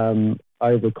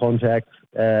over Contacts,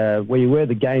 where you were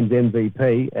the game's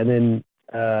MVP, and then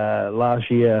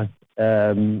last year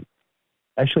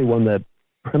actually won the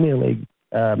Premier League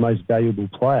most valuable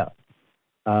player,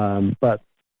 but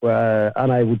were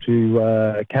unable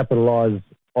to capitalise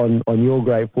on your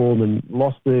great form and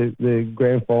lost the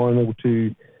grand final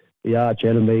to the arch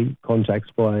enemy Contacts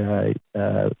by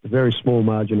a very small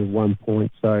margin of 1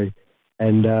 point. So,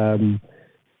 and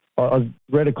I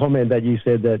read a comment that you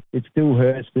said that it still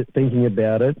hurts thinking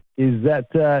about it. Is that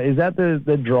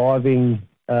the driving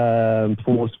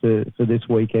force for this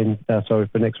weekend? For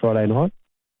next Friday night.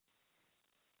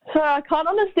 So I can't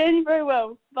understand you very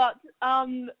well, but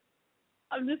I'm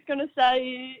just going to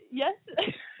say yes.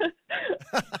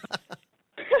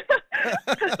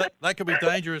 That could be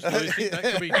dangerous, Lucy. That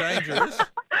could be dangerous.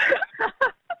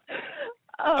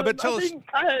 But tell us.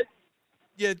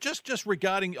 Yeah, just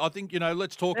regarding, I think,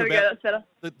 let's talk about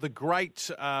the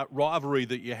great rivalry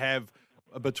that you have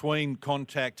between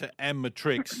Contact and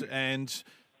Matrix. And,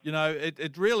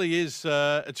 it really is,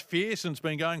 it's fierce and it's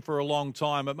been going for a long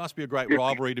time. It must be a great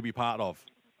rivalry to be part of.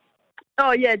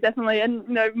 Oh, yeah, definitely. And,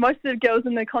 most of the girls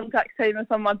in the Contact team are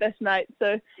some of my best mates.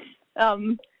 So,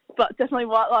 but definitely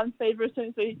white line fever as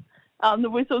soon as the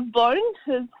whistle's blown.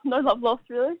 There's no love lost,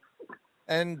 really.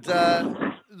 And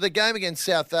the game against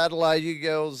South Adelaide, you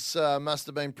girls must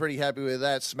have been pretty happy with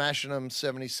that, smashing them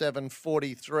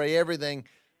 77-43. Everything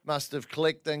must have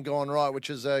clicked and gone right, which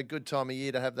is a good time of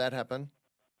year to have that happen.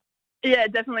 Yeah,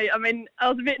 definitely. I mean, I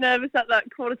was a bit nervous at that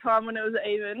quarter time when it was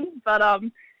even, but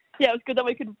yeah, it was good that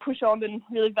we could push on and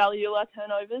really value our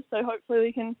turnovers. So hopefully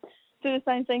we can do the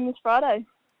same thing this Friday.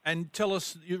 And tell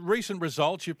us your recent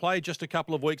results. You played just a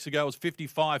couple of weeks ago. It was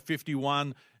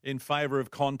 55-51 in favour of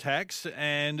Contacts.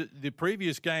 And the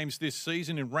previous games this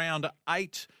season in round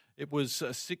 8, it was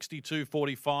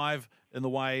 62-45 in the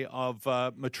way of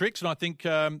Matrix. And I think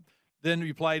then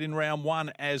you played in round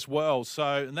 1 as well.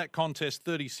 So in that contest,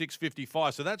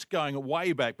 36-55. So that's going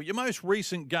way back. But your most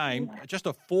recent game, just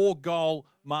a 4-goal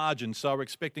margin. So we're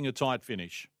expecting a tight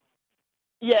finish.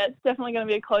 Yeah, it's definitely going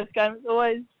to be a close game. It's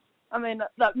always... I mean,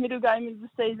 that middle game of the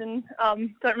season,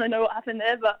 don't really know what happened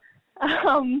there, but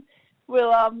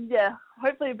we'll,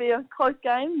 hopefully it'll be a close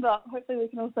game, but hopefully we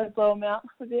can also blow them out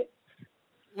a bit.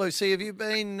 Lucy, have you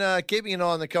been keeping an eye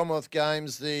on the Commonwealth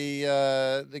Games,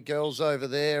 the girls over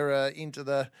there into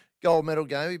the gold medal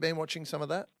game? Have you been watching some of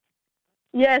that?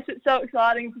 Yes, it's so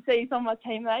exciting to see some of my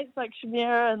teammates like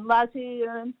Shamira and Lazzy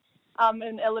and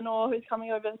Eleanor, who's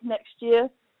coming over next year.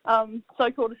 So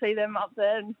cool to see them up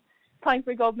there and playing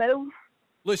for a gold medal.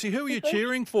 Lucy, who are you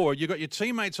cheering for? You've got your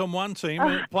teammates on one team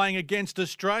playing against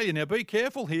Australia. Now, be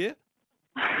careful here.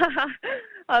 I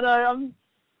know. I'm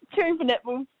cheering for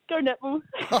netball. Go netball.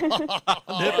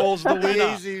 Netball's the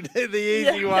winner. The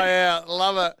easy way out.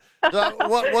 Love it. So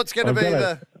what's going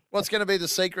to be the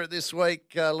secret this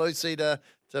week, Lucy, to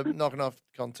knocking off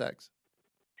Contacts?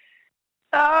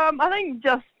 I think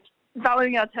just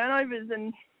valuing our turnovers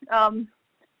and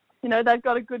they've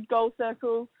got a good goal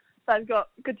circle. They've got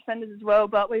good defenders as well,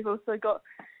 but we've also got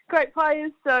great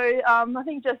players. So I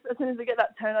think just as soon as we get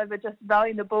that turnover, just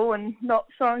valuing the ball and not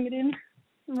throwing it in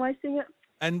and wasting it.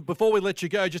 And before we let you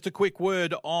go, just a quick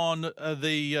word on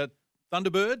the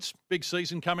Thunderbirds. Big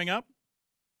season coming up.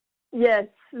 Yes,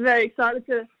 very excited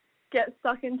to get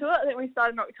stuck into it. I think we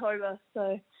start in October,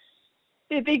 so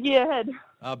be a big year ahead.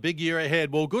 A big year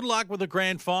ahead. Well, good luck with the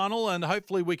grand final, and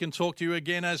hopefully we can talk to you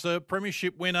again as a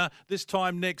premiership winner this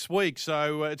time next week.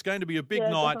 So it's going to be a big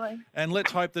night, definitely. And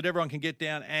let's hope that everyone can get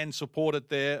down and support it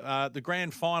there. The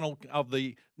grand final of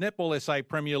the Netball SA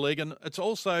Premier League, and it's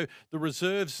also the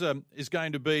reserves is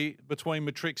going to be between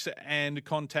Matrix and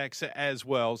Contacts as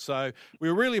well. So we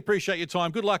really appreciate your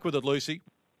time. Good luck with it, Lucy.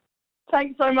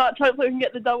 Thanks so much. Hopefully we can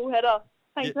get the double header.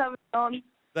 Thanks for having me on.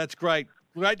 That's great.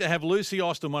 Great to have Lucy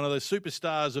Austin, one of the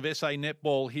superstars of SA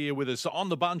Netball, here with us on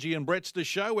the Bunji and Brettster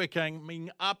show. We're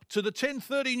coming up to the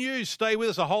 10:30 news. Stay with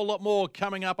us. A whole lot more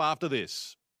coming up after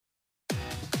this.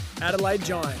 Adelaide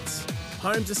Giants,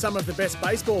 home to some of the best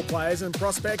baseball players and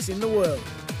prospects in the world.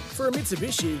 For a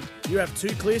Mitsubishi, you have 2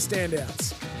 clear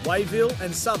standouts, Wayville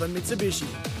and Southern Mitsubishi,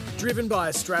 driven by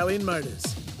Australian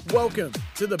Motors. Welcome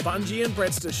to the Bunji and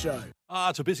Brettster show.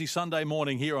 It's a busy Sunday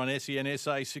morning here on SENSA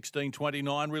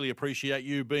 1629. Really appreciate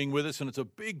you being with us, and it's a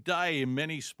big day in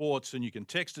many sports, and you can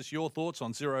text us your thoughts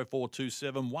on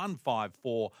 0427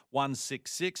 154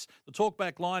 166. The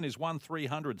talkback line is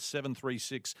 1300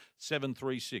 736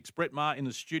 736. Brett Maher in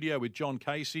the studio with John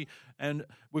Casey, and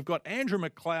we've got Andrew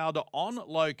McLeod on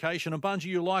location. And Bunji,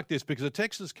 you like this because a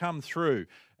text has come through,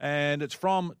 and it's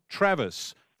from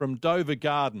Travis from Dover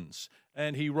Gardens.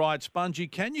 And he writes,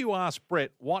 Bunji, can you ask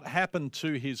Brett what happened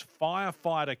to his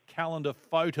firefighter calendar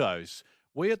photos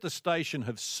We at the station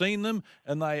have seen them,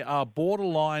 and they are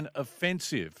borderline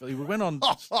offensive. We went on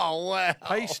wow.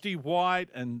 pasty white,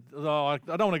 and I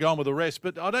don't want to go on with the rest,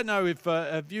 but I don't know if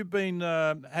have you been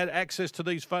had access to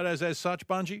these photos as such,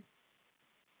 Bunji?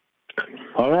 I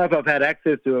don't know if I've had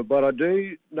access to it, but I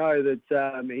do know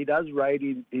that he does rate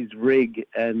his rig,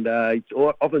 and he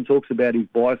often talks about his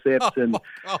biceps and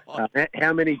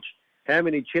how many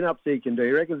chin-ups he can do.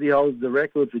 He reckons he holds the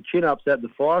record for chin-ups at the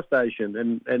fire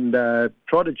station, and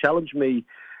tried to challenge me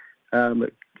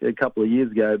a couple of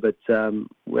years ago, but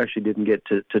we actually didn't get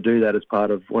to do that as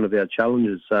part of one of our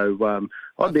challenges. So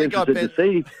I'd be interested to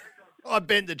see. I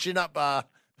bent the chin-up bar.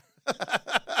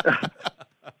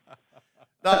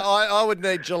 No, I would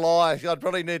need July. I'd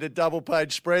probably need a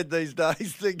double-page spread these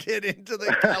days to get into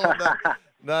the calendar.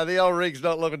 No, the old rig's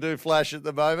not looking too flash at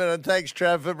the moment. And thanks,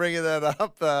 Trav, for bringing that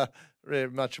up. Really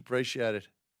much appreciated.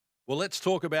 Well, let's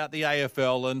talk about the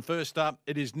AFL. And first up,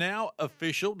 it is now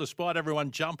official, despite everyone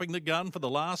jumping the gun for the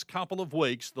last couple of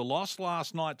weeks. The loss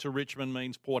last night to Richmond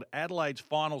means Port Adelaide's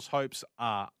finals hopes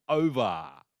are over.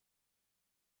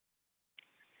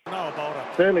 Noah Bolter.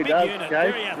 Certainly Big does, unit, Jake.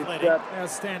 very athletic,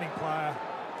 outstanding player.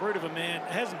 Brute of a man,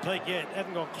 hasn't peaked yet,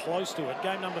 haven't gone close to it.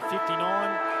 Game number 59,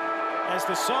 as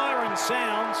the siren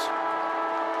sounds.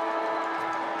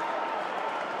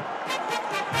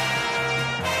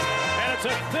 And it's a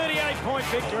 38-point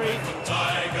victory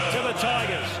to the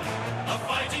Tigers. A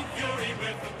fighting fury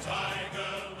with the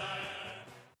Tigerland.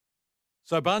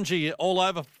 So, Bunji, all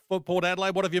over for Port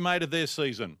Adelaide. What have you made of their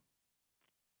season?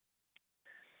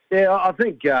 Yeah, I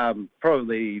think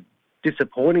probably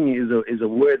disappointing is a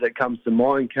word that comes to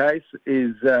mind, Case,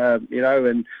 is,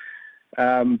 and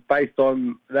based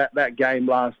on that game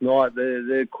last night,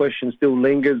 the question still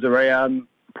lingers around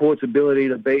Port's ability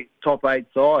to beat top 8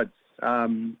 sides.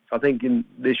 I think in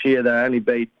this year they only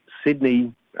beat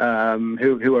Sydney,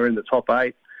 who are in the top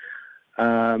 8.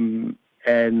 And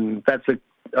that's,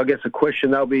 I guess, a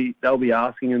question they'll be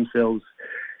asking themselves.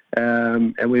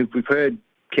 And we've heard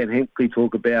Ken Hinkley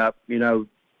talk about,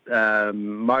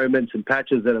 moments and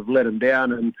patches that have let them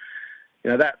down. And,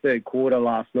 that third quarter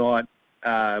last night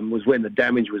was when the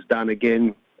damage was done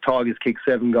again. Tigers kicked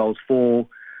 7 goals, 4.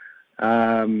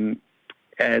 And,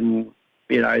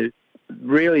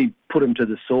 really put them to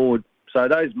the sword. So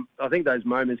I think those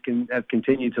moments have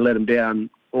continued to let them down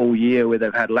all year, where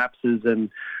they've had lapses,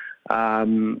 and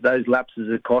those lapses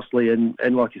are costly.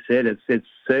 And like you said, it's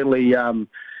certainly I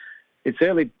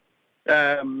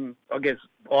guess,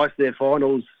 iced their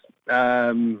finals,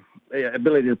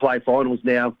 ability to play finals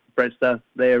now. Brettster,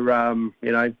 they're,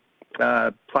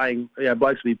 playing,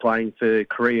 blokes will be playing for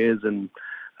careers, and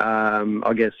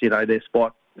I guess, their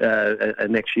spot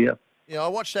next year. Yeah, I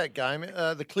watched that game.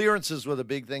 The clearances were the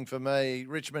big thing for me.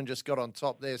 Richmond just got on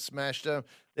top there, smashed them.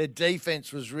 Their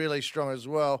defence was really strong as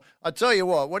well. I tell you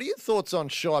what are your thoughts on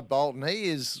Shai Bolton? He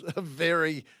is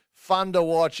very fun to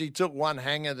watch. He took one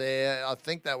hanger there. I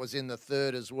think that was in the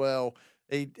third as well.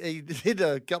 He did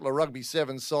a couple of rugby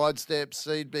 7 sidesteps.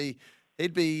 He'd be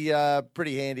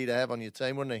pretty handy to have on your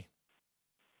team, wouldn't he?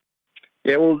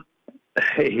 Yeah, well,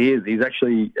 he is. He's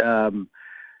actually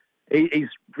he's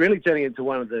really turning into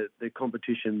one of the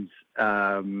competition's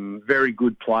very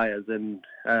good players, and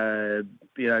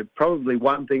probably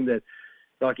one thing that,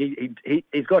 like,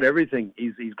 he's got everything.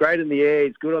 He's great in the air.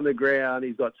 He's good on the ground.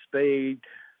 He's got speed.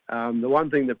 The one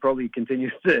thing that probably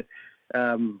continues to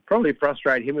probably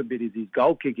frustrate him a bit is his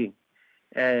goal kicking.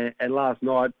 And last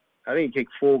night, I think he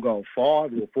kicked 4 goal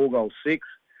 5 or 4 goal 6.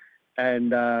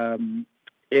 And I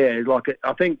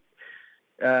think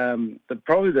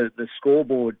probably the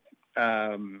scoreboard.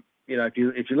 If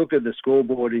you looked at the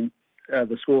scoreboard in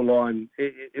the score line,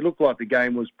 it looked like the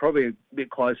game was probably a bit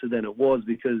closer than it was,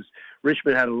 because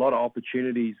Richmond had a lot of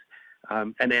opportunities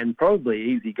and probably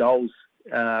easy goals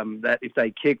that if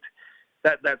they kicked,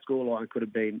 that scoreline could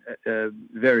have been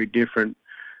very different.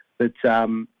 But I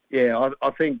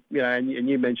think, and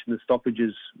you mentioned the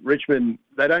stoppages. Richmond,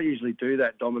 they don't usually do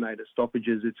that, dominate at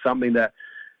stoppages. It's something that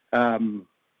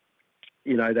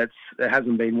that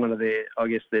hasn't been one of their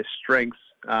strengths.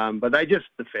 But they just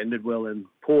defended well, and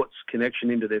Port's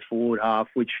connection into their forward half,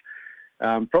 which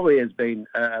probably has been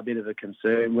a bit of a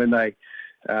concern when they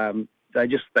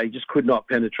just could not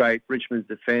penetrate Richmond's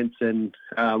defence, and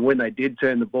when they did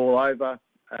turn the ball over,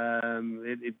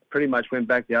 it pretty much went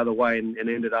back the other way and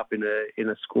ended up in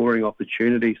a scoring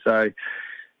opportunity. So,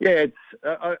 yeah,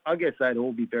 I guess they'd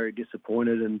all be very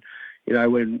disappointed, and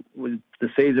when the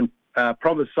season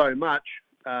promised so much,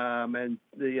 and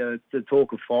the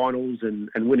talk of finals and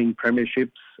winning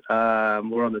premierships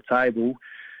were on the table,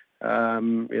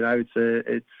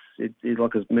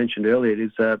 like I mentioned earlier, it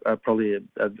is probably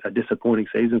a disappointing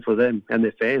season for them and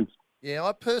their fans. Yeah,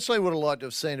 I personally would have liked to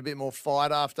have seen a bit more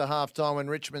fight after halftime when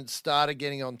Richmond started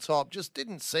getting on top. Just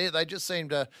didn't see it. They just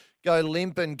seemed to go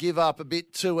limp and give up a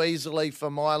bit too easily for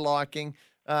my liking.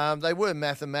 They were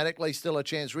mathematically still a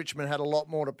chance. Richmond had a lot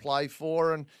more to play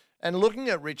for. And looking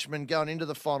at Richmond going into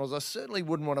the finals, I certainly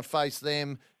wouldn't want to face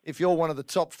them. If you're one of the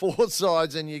top four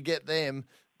sides and you get them,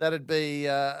 that'd be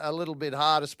a little bit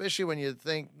hard, especially when you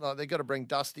think like they've got to bring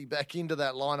Dusty back into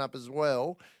that lineup as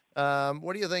well.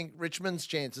 What do you think Richmond's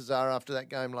chances are after that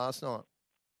game last night?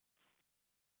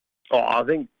 Oh, I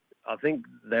think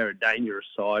they're a dangerous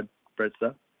side,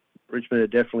 Brettster. Richmond are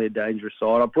definitely a dangerous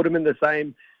side. I put them in the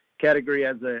same category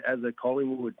as a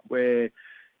Collingwood, where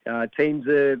teams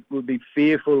would be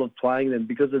fearful of playing them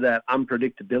because of that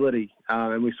unpredictability,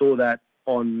 and we saw that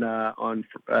on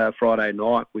Friday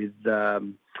night with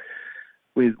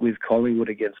Collingwood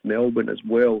against Melbourne as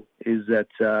well. Is that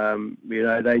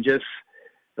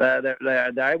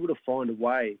they're able to find a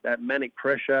way. That manic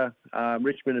pressure,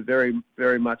 Richmond are very,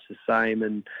 very much the same,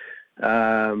 and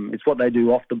it's what they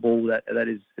do off the ball that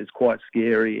is quite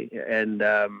scary. And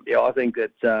I think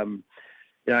that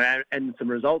and some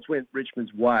results went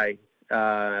Richmond's way,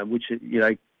 which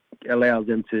allows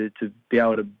them to be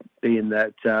able to be in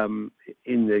that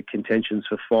in the contentions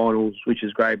for finals, which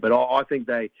is great. But I think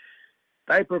they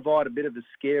provide a bit of a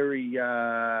scary.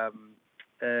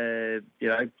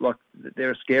 Like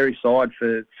they're a scary side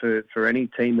for any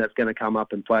team that's going to come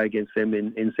up and play against them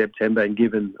in September. And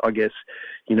given, I guess,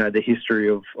 the history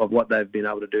of what they've been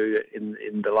able to do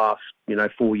in the last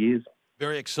 4 years.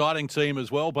 Very exciting team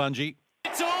as well, Bunji.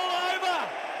 It's all over.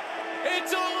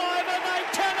 It's all over. They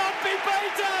cannot be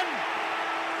beaten.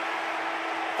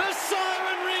 The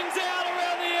siren rings out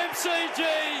around the MCG.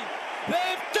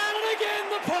 They've done it again,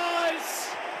 the Pies.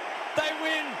 They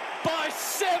win by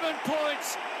 7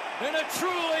 points in a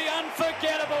truly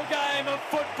unforgettable game of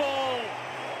football.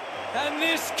 And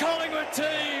this Collingwood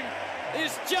team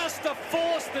is just a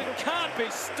force that can't be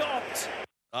stopped.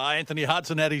 Anthony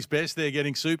Hudson at his best there,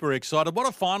 getting super excited. What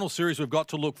a final series we've got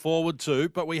to look forward to.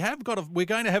 But we're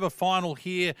going to have a final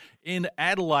here in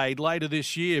Adelaide later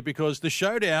this year, because the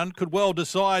showdown could well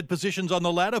decide positions on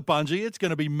the ladder, Bunji. It's going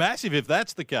to be massive if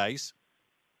that's the case.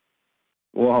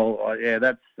 Well, yeah,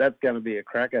 that's going to be a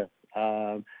cracker.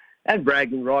 And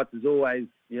bragging rights is always,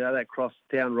 that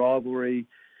cross-town rivalry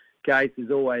case is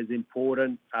always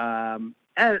important. And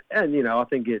I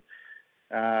think it,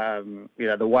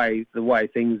 the way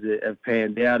things have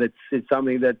panned out, it's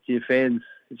something that your fans,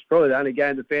 it's probably the only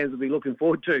game the fans will be looking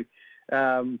forward to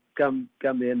come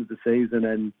the end of the season.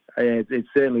 And it's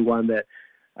certainly one that,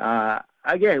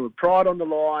 again, with pride on the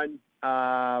line,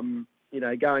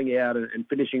 going out and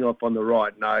finishing off on the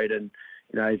right note, and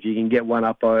if you can get one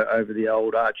up over the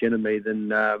old arch enemy,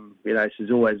 then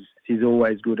she's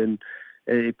always good. And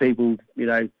people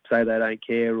say they don't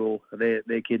care or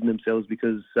they're kidding themselves,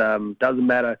 because doesn't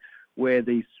matter where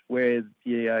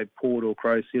Port or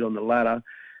Crow sit on the ladder,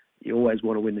 you always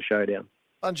want to win the showdown.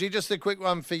 Bunji, just a quick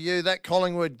one for you. That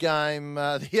Collingwood game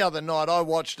the other night, I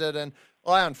watched it and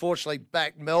I unfortunately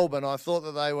backed Melbourne. I thought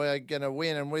that they were going to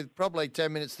win, and with probably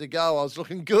 10 minutes to go, I was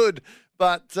looking good.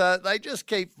 But they just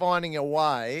keep finding a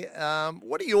way.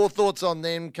 What are your thoughts on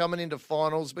them coming into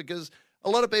finals? Because a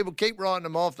lot of people keep writing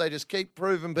them off. They just keep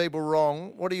proving people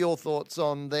wrong. What are your thoughts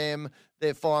on them,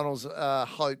 their finals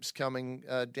hopes coming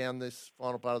down this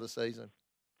final part of the season?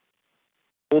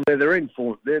 Well, they're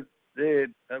informed. They're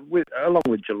along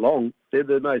with Geelong, they're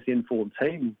the most informed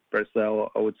team, Brettster,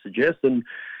 I would suggest. And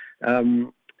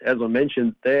as I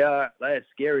mentioned, they are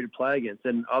scary to play against.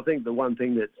 And I think the one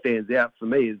thing that stands out for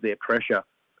me is their pressure.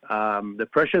 The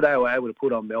pressure they were able to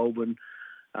put on Melbourne,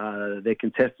 their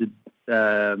contested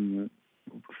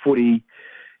footy,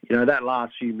 that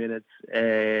last few minutes,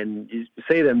 and you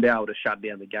see them be able to shut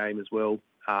down the game as well,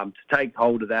 to take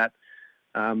hold of that.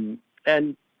 And,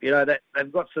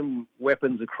 they've got some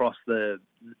weapons across across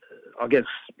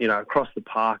the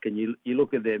park, and you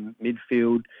look at their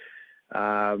midfield,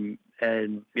 and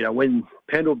when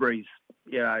Pendlebury's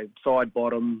side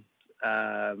bottom,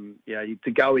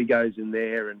 Tagoe goes in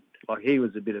there, and like he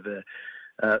was a bit of a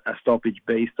stoppage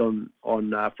beast on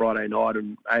Friday night,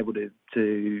 and able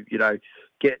to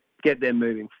get them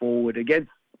moving forward against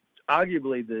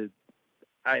arguably the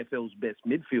AFL's best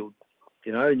midfield.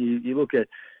 And you look at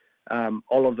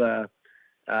Oliver,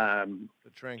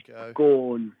 Petrenko,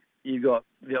 Gawn, you've got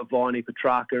Viney,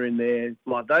 Petrarca in there.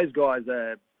 Like those guys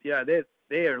are,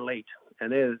 they're elite,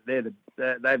 and they've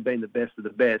been the best of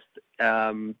the best.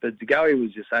 But Tagoe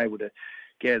was just able to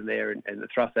get in there and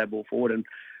thrust that ball forward. And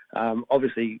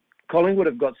obviously, Collingwood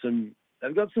have got some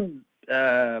they've got some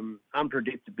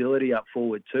unpredictability up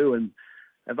forward too, and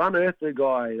they've unearthed a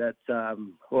guy that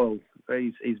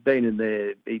he's been in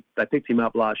there. They picked him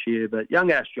up last year, but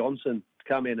young Ash Johnson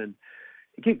come in and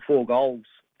he kicked 4 goals,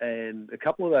 and a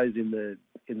couple of those in the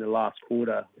last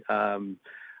quarter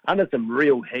under some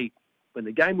real heat when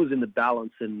the game was in the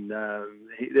balance, and there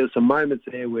were some moments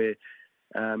there where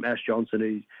Ash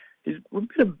Johnson, he's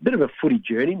a bit of a footy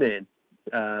journeyman.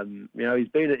 He's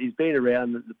been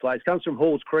around the place. Comes from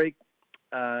Halls Creek,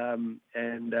 and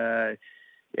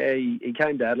he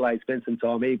came to Adelaide, spent some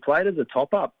time. He played as a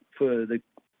top up for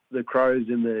the Crows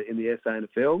in the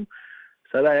SANFL,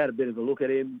 so they had a bit of a look at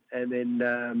him. And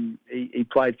then he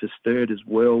played for Sturt as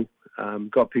well.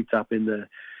 Got picked up in the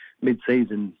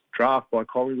mid-season draft by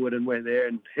Collingwood and went there,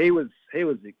 and he was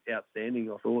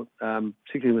outstanding, I thought,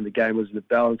 particularly when the game was in the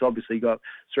balance. Obviously got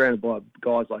surrounded by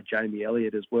guys like Jamie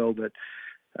Elliott as well, but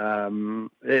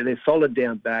they're solid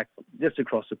down back just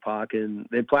across the park, and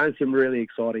they're playing some really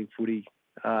exciting footy.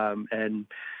 And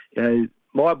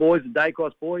my boys, the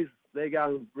Dacos boys, they're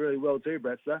going really well too,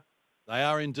 Brettster. They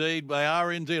are indeed. They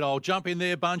are indeed. I'll jump in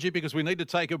there, Bunji, because we need to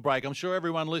take a break. I'm sure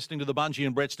everyone listening to the Bunji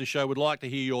and Brettster show would like to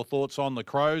hear your thoughts on the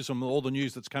Crows and all the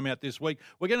news that's come out this week.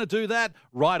 We're going to do that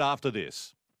right after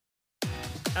this.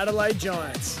 Adelaide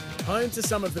Giants, home to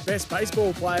some of the best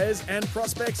baseball players and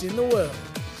prospects in the world.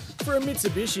 For a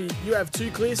Mitsubishi, you have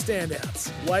 2 clear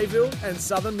standouts, Wayville and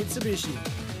Southern Mitsubishi,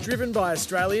 driven by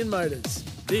Australian Motors.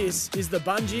 This is the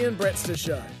Bunji and Brettster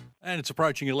show. And it's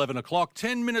approaching 11 o'clock,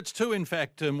 10 minutes to, in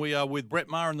fact, and we are with Brett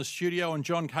Maher in the studio and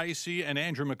John Casey and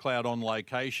Andrew McLeod on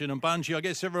location. And Bunji, I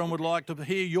guess everyone would like to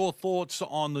hear your thoughts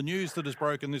on the news that has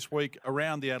broken this week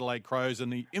around the Adelaide Crows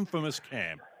and the infamous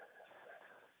Cam.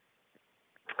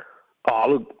 Oh,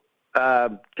 look,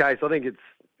 Case, I think it's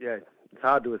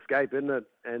hard to escape, isn't it?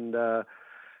 And,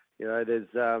 there's,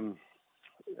 I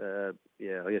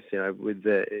guess, with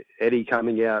Eddie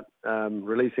coming out,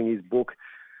 releasing his book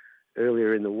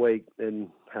earlier in the week, and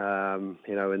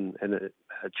and a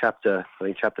chapter, I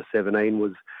think chapter 17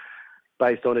 was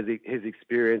based on his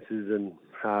experiences and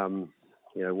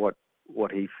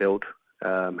what he felt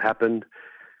happened.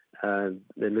 Then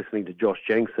listening to Josh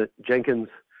Jenkins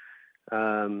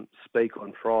speak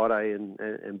on Friday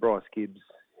and Bryce Gibbs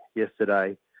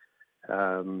yesterday,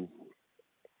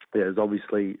 there's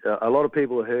obviously a lot of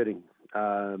people are hurting.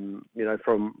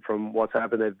 From what's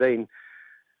happened, they've been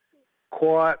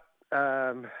quite.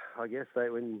 I guess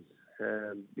over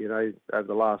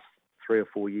the last 3 or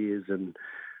 4 years, and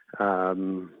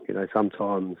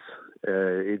sometimes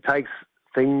it takes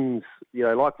things,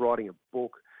 like writing a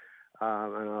book.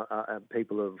 And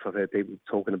I've heard people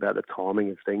talking about the timing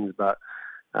of things, but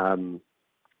when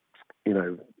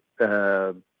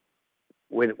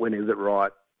is it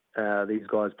right? These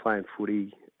guys playing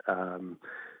footy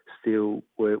still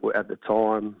were at the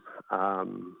time.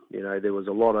 There was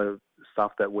a lot of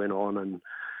stuff that went on, and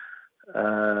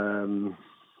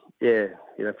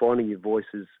finding your voice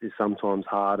is sometimes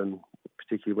hard, and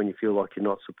particularly when you feel like you're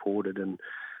not supported. And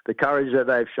the courage that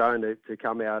they've shown to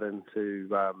come out and to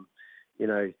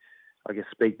I guess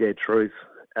speak their truth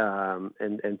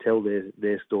and tell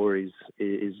their stories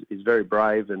is very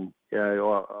brave. And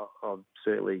I've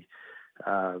certainly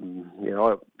I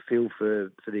feel for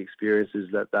the experiences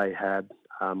that they had.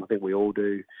 I think we all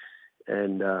do.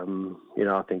 And,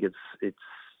 I think it's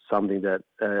something that,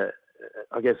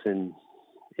 I guess in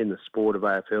the sport of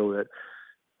AFL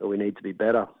that we need to be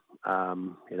better.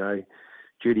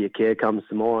 Duty of care comes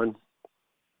to mind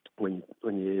when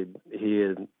you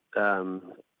hear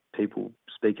people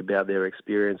speak about their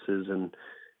experiences, and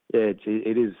it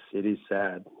is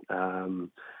sad.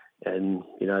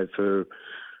 For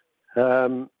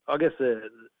I guess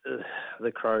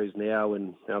the Crows now,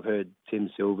 and I've heard Tim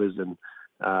Silvers and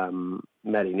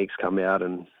Matty Nix come out,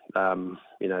 and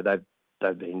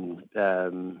they've been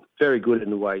very good in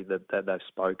the way that they've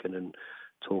spoken and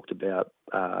talked about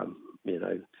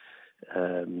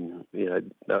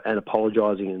and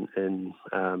apologising and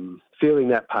feeling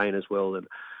that pain as well, and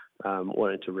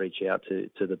wanting to reach out to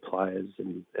the players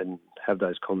and have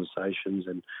those conversations.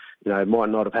 And it might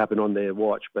not have happened on their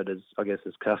watch, but as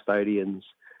custodians,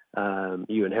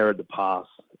 you inherit the past,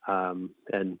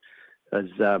 and as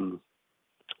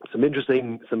some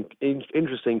interesting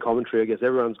commentary. I guess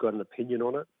everyone's got an opinion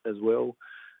on it as well.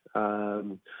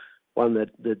 One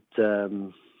that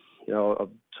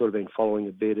I've sort of been following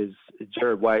a bit is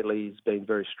Jared Waitley's been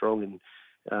very strong in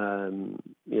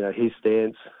his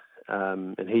stance,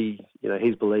 and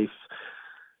his belief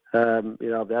of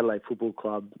the Adelaide Football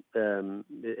Club, and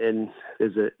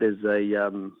there's a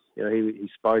he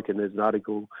spoke, and there's an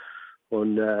article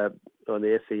on the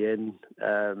SEN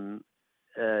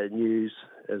news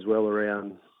as well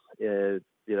around,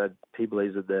 he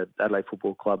believes that the Adelaide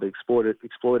Football Club exploited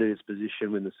its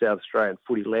position in the South Australian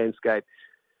footy landscape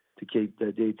to keep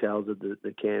the details of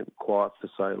the camp quiet for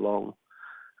so long,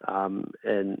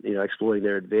 and exploiting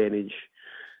their advantage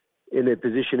in their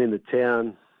position in the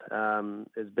town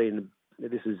has been,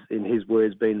 this is in his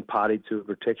words, been party to a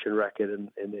protection racket,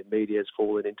 and their media has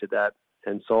fallen into that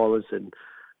and silence and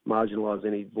marginalise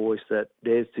any voice that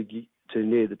dares to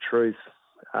near the truth.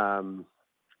 And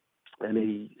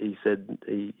he said,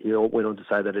 he went on to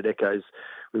say that it echoes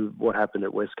with what happened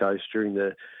at West Coast during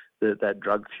that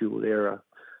drug-fueled era,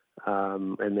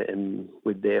 and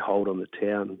with their hold on the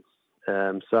town.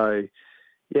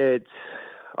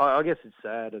 I guess it's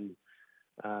sad, and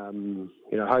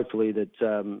hopefully that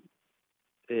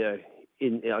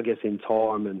in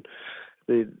time, and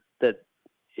that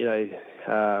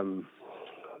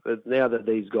now that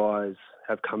these guys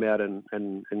have come out and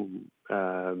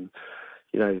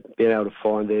being able to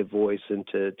find their voice and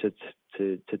to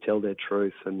tell their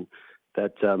truth, and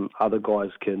that other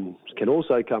guys can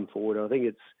also come forward. I think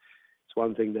it's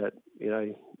one thing that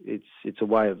it's a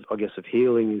way of, I guess, of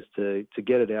healing, is to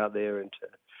get it out there, and to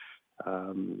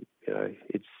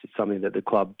it's something that the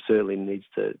club certainly needs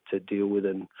to deal with.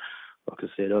 And like I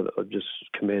said, I just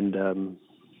commend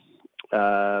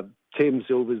Tim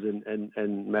Silvers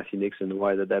and Matthew Nixon, the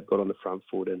way that they've got on the front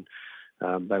foot, and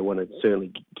they want to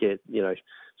certainly get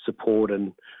support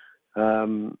and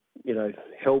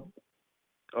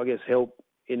help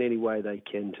in any way they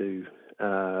can to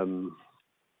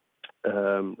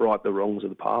right the wrongs of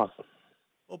the past.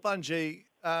 Well, Bunji,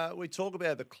 we talk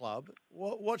about the club.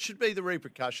 What should be the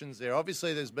repercussions there?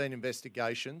 Obviously, there's been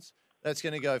investigations. That's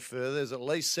going to go further. There's at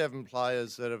least 7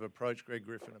 players that have approached Greg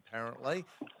Griffin, apparently,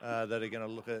 that are going to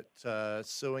look at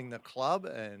suing the club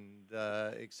and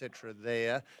et cetera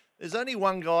there. There's only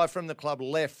one guy from the club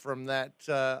left from that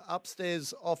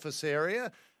upstairs office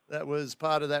area that was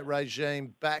part of that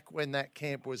regime back when that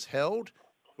camp was held.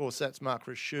 Of course, that's Mark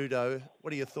Rasciuto.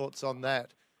 What are your thoughts on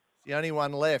that? The only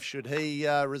one left. Should he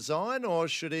resign, or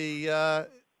should he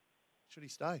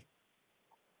stay?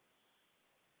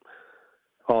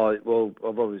 Oh, well,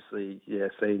 I've obviously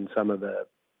seen some of the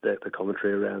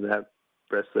commentary around that.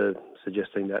 Brettster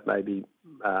suggesting that maybe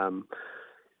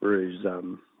Rue's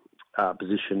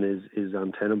position is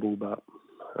untenable, but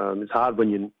it's hard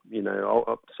when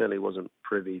I certainly wasn't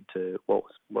privy to what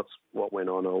went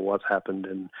on or what's happened,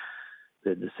 and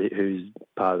who's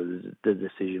part of the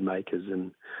decision makers,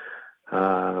 and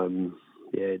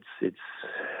it's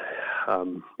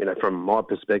from my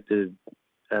perspective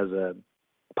as a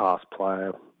past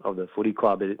player of the footy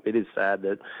club, it is sad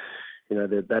that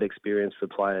that experience for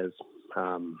players,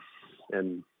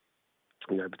 and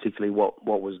particularly what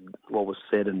was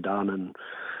said and done,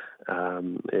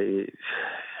 and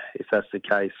if that's the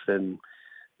case, then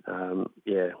I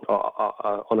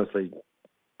honestly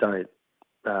don't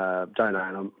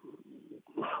know.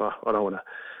 I don't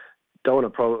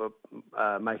want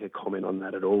to make a comment on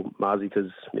that at all, Marzi,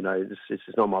 because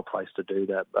it's not my place to do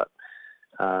that. But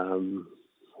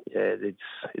it's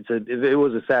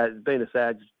been a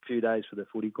sad few days for the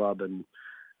footy club, and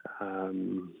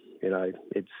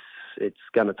it's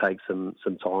going to take some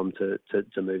time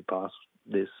to move past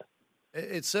this.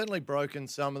 It's certainly broken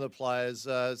some of the players.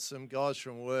 Some guys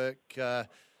from work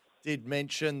did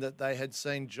mention that they had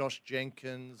seen Josh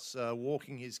Jenkins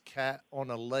walking his cat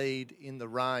on a lead in the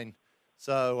rain.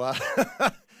 So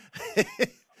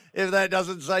if that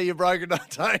doesn't say you're broken, I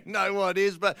don't know what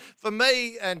is. But for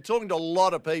me, and talking to a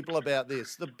lot of people about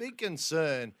this, the big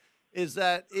concern is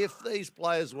that if these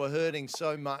players were hurting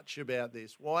so much about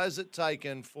this, why has it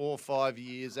taken 4 or 5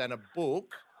 years and a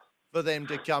book for them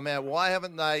to come out? Why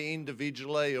haven't they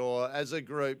individually or as a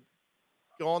group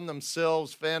gone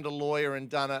themselves, found a lawyer and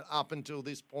done it up until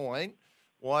this point?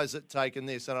 Why has it taken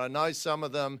this? And I know some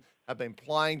of them have been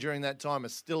playing during that time, are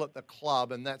still at the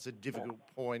club, and that's a difficult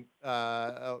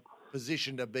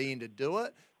position to be in to do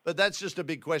it. But that's just a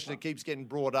big question that keeps getting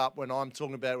brought up when I'm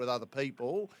talking about it with other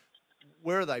people.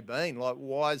 Where have they been? Like,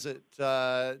 why has it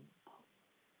come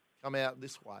out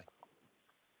this way?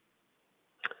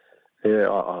 Yeah,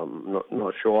 I'm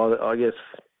not sure. I guess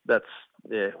that's,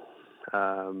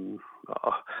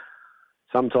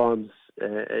 sometimes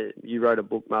you wrote a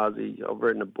book, Marzi. I've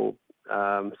written a book.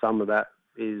 Some of that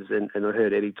is, and I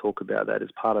heard Eddie talk about that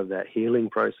as part of that healing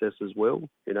process as well,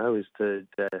 is to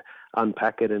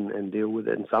unpack it and deal with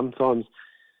it. And sometimes,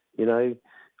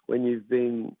 when you've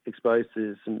been exposed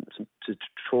to to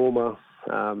trauma,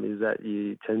 is that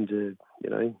you tend to,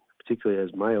 particularly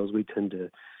as males, we tend to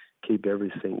keep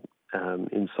everything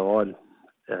inside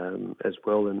as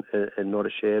well, and not to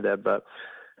share that. But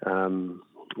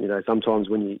sometimes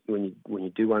when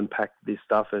you do unpack this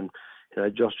stuff, and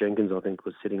Josh Jenkins, I think,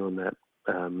 was sitting on that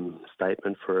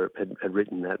statement had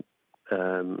written that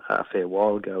a fair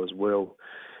while ago as well,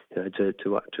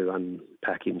 to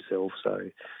unpack himself. So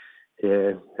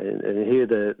yeah, and hear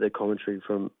the commentary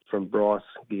from Bryce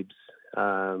Gibbs,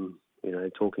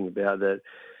 talking about that.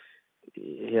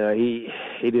 He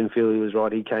didn't feel he was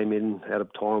right. He came in at a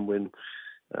time when,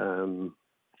 in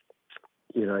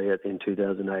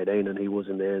 2018, and he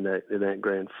wasn't there in the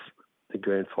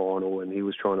grand final, and he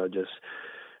was trying to just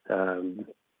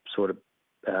sort of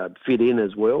fit in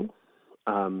as well.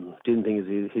 Didn't think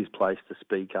it was his place to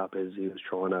speak up, as he was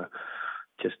trying to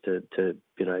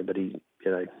but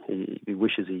he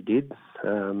wishes he did.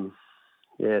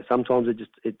 Sometimes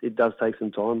it does take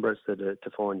some time, Brettster, to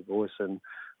find your voice, and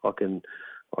I can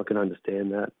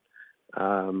understand that.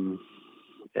 I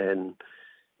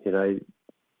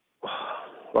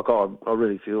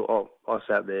really feel I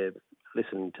sat there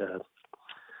listening to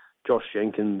Josh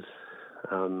Jenkins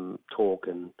talk,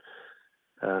 and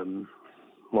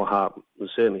my heart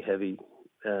was certainly heavy,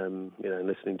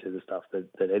 listening to the stuff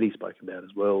that Eddie spoke about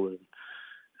as well. And,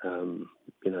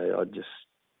 I just,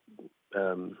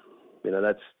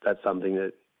 that's something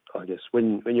that I guess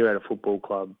when you're at a football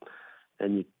club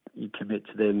and you commit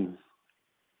to them,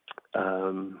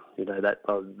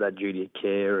 that duty of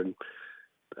care, and,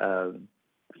 as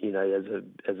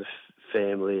a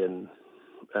family, and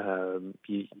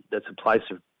that's a place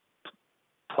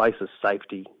of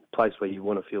safety, place where you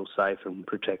want to feel safe and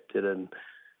protected, and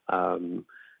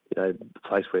a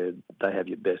place where they have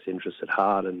your best interests at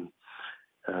heart. And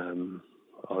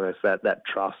I guess that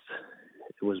trust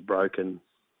was broken,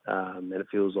 and it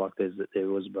feels like there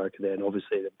was broken there. And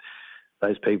obviously,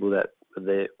 those people that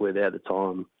were there at the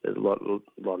time, a lot of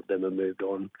them have moved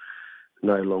on,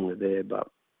 no longer there. But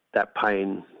that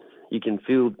pain, you can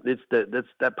feel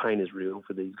that pain is real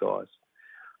for these guys.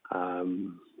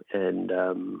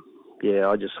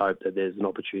 I just hope that there's an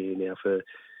opportunity now for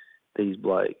these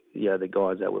the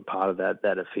guys that were part of that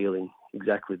are feeling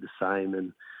exactly the same,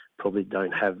 and probably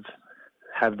don't have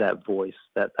that voice,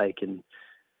 that they can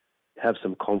have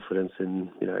some confidence in,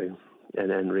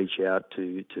 and reach out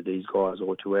to these guys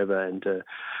or to whoever, and to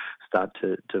start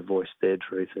to voice their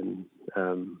truth. And,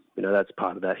 that's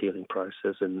part of that healing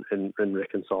process, and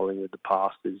reconciling with the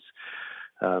past is,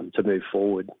 to move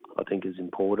forward, I think, is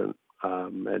important.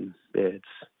 It's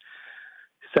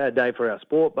a sad day for our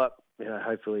sport, but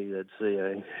hopefully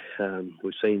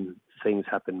we've seen things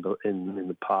happen in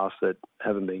the past that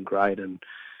haven't been great, and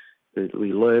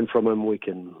we learn from them. We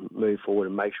can move forward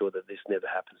and make sure that this never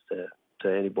happens to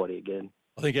anybody again.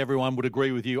 I think everyone would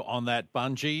agree with you on that,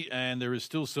 Bunji, and there is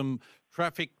still some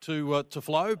traffic to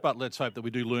flow, but let's hope that we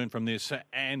do learn from this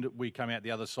and we come out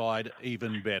the other side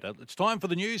even better. It's time for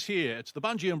the news here. It's the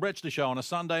Bunji and Brettster Show on a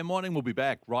Sunday morning. We'll be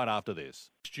back right after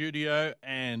this. Studio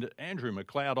and Andrew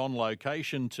McLeod on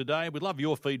location today. We'd love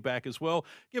your feedback as well.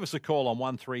 Give us a call on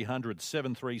 1300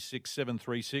 736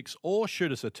 736 or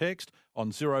shoot us a text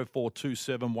on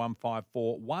 0427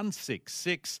 154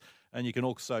 166. And you can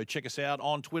also check us out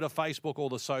on Twitter, Facebook, all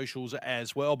the socials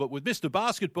as well. But with Mr.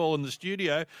 Basketball in the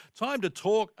studio, time to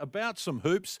talk about some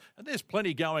hoops. And there's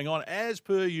plenty going on as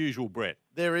per usual, Brett.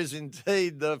 There is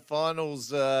indeed. The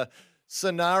finals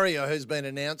scenario has been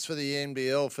announced for the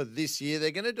NBL for this year.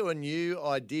 They're going to do a new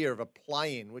idea of a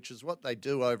play-in, which is what they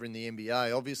do over in the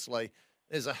NBA. Obviously,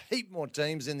 there's a heap more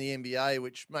teams in the NBA,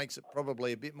 which makes it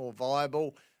probably a bit more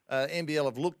viable. NBL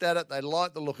have looked at it. They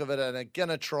like the look of it, and are going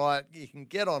to try it. You can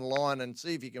get online and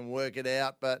see if you can work it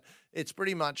out, but it's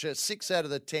pretty much 6 out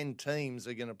of the 10 teams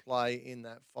are going to play in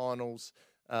that finals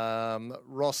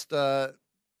roster.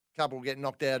 Couple get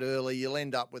knocked out early. You'll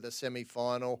end up with a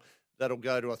semi-final that'll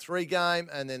go to a 3-game,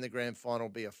 and then the grand final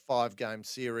will be a 5-game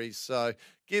series. So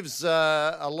gives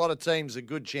a lot of teams a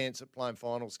good chance at playing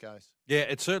finals, Case. Yeah,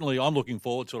 it's certainly, I'm looking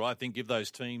forward to it. I think give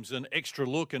those teams an extra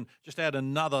look and just add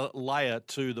another layer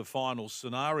to the final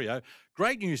scenario.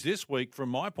 Great news this week from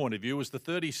my point of view is the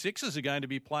 36ers are going to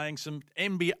be playing some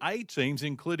NBA teams,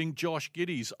 including Josh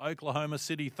Giddey's Oklahoma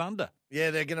City Thunder.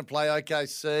 Yeah, they're going to play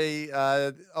OKC.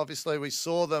 Obviously, we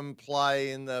saw them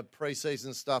play in the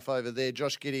preseason stuff over there.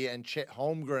 Josh Giddey and Chet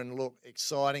Holmgren look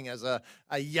exciting as a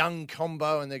young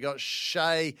combo, and they've got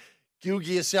Shai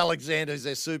Gilgeous-Alexander, who's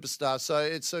their superstar. So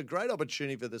it's a great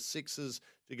opportunity for the Sixers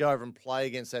to go over and play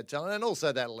against that talent. And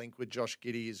also that link with Josh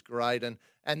Giddey is great. And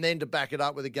then to back it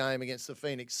up with a game against the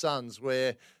Phoenix Suns,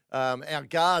 where our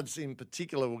guards in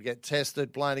particular will get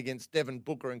tested, playing against Devin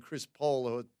Booker and Chris Paul,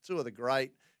 who are two of the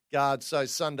great guards. So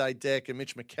Sunday Deck and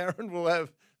Mitch McCarron will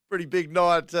have pretty big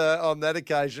night on that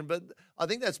occasion. But I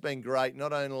think that's been great,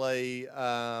 not only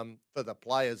for the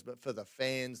players, but for the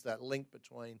fans, that link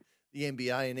between the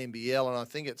NBA and NBL. And I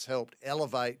think it's helped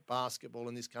elevate basketball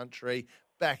in this country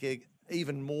back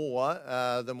even more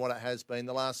than what it has been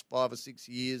the last 5 or 6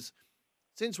 years.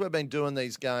 Since we've been doing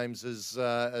these games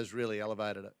has really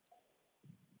elevated it.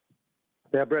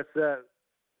 Now, Brett,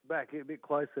 back a bit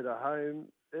closer to home,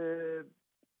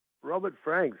 Robert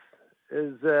Franks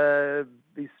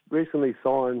he's recently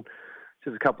signed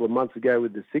just a couple of months ago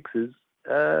with the Sixers,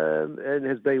 and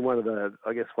has been one of the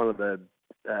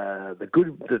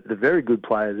very good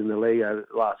players in the league over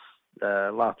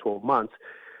the last 12 months.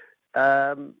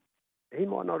 He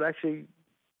might not actually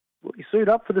suit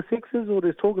up for the Sixers, or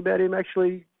there's talk about him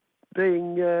actually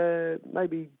being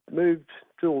maybe moved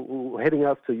to or heading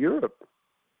up to Europe.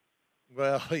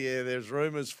 Well, yeah, there's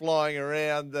rumours flying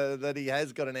around that he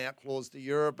has got an out clause to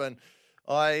Europe, and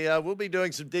I will be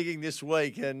doing some digging this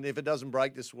week, and if it doesn't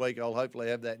break this week, I'll hopefully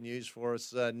have that news for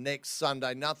us next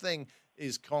Sunday. Nothing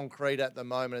is concrete at the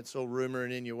moment. It's all rumour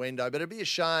and innuendo, but it'd be a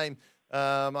shame.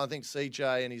 I think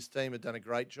CJ and his team have done a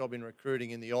great job in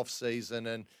recruiting in the off-season,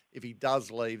 and if he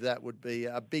does leave, that would be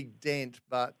a big dent.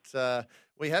 But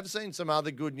we have seen some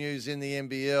other good news in the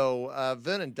NBL.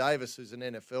 Vernon Davis, who's an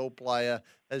NFL player,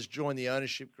 has joined the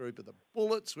ownership group of the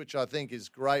Bullets, which I think is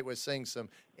great. We're seeing some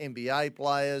NBA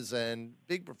players and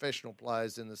big professional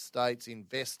players in the States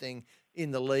investing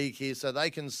in the league here, so they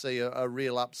can see a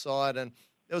real upside. And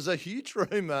there was a huge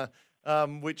rumour,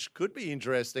 which could be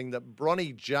interesting, that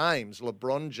Bronny James,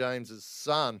 LeBron James's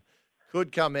son,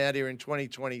 could come out here in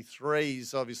 2023.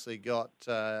 He's obviously got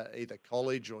either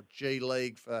college or G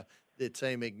League for their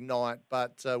team Ignite,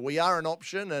 but we are an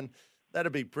option, and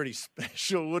that'd be pretty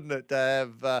special, wouldn't it, to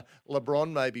have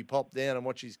LeBron maybe pop down and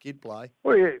watch his kid play?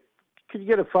 Well, yeah. Could you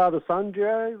get a father-son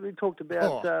duo? We talked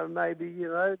about maybe,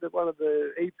 one of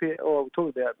the EP, or we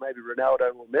talked about maybe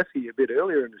Ronaldo or Messi a bit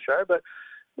earlier in the show, but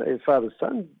a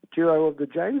father-son duo of the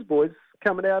James boys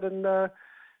coming out and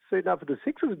suiting up for the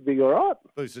Sixers would be all right.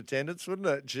 Boost attendance, wouldn't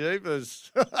it?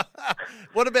 Jeepers.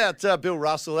 What about Bill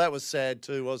Russell? That was sad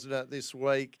too, wasn't it, this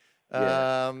week?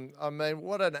 Yeah. I mean,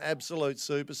 what an absolute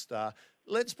superstar.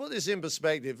 Let's put this in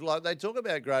perspective. Like, they talk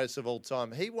about greatest of all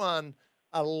time. He won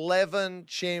 11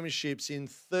 championships in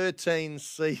 13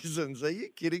 seasons. Are you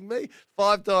kidding me?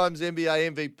 5 times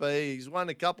NBA MVP. He's won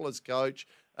a couple as coach.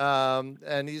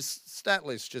 And his stat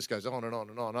list just goes on and on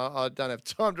and on. I don't have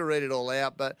time to read it all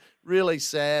out, but really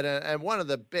sad, and one of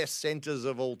the best centres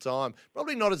of all time.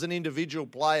 Probably not as an individual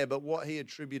player, but what he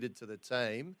attributed to the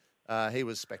team, he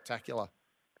was spectacular.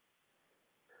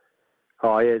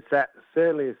 Oh, yeah, it's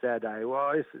certainly a sad day. Well,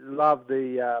 I just love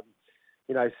the,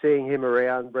 seeing him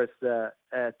around, Brettster,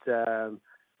 at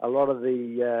a lot of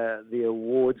the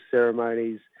awards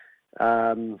ceremonies,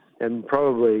 and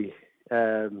probably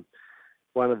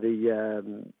one of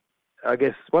the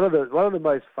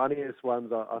most funniest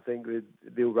ones, I think, with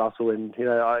Bill Russell, and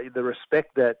the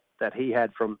respect that he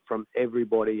had from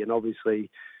everybody, and obviously,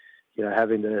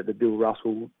 having the Bill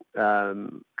Russell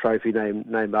trophy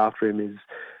named after him is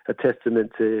a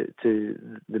testament to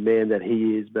the man that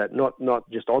he is, but not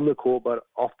just on the court, but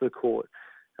off the court.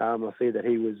 I see that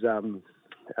he was,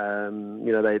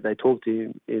 they talked to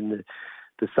him in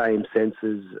the same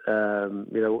senses.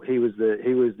 He was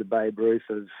the Babe Ruth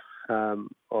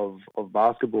of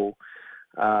basketball,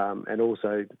 and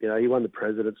also he won the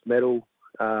President's Medal,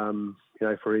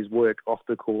 for his work off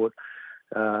the court.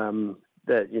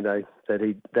 That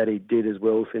he did as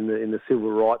well in the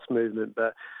civil rights movement.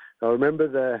 But I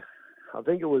remember I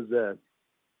think it was the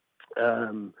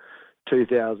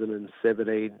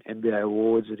 2017 NBA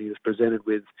Awards, that he was presented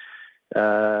with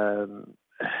an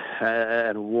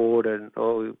award, and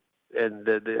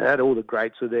they had all the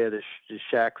greats were there, the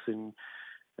Shaqs and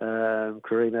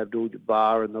Kareem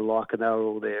Abdul-Jabbar and the like, and they were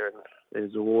all there, and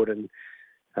his award, and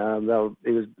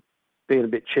he was being a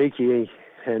bit cheeky,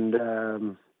 and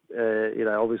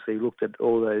obviously looked at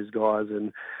all those guys,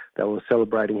 and they were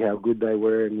celebrating how good they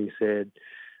were, and he said,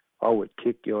 "I would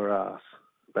kick your ass,"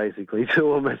 basically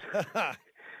to him.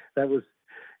 That was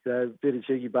a bit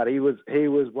cheeky, but he was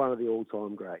one of the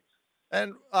all-time greats.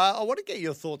 And I want to get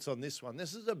your thoughts on this one.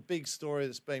 This is a big story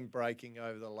that's been breaking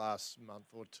over the last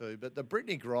month or two, but the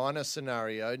Brittany Griner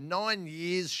scenario, 9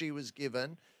 years she was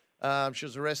given. She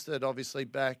was arrested, obviously,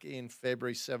 back in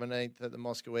February 17th at the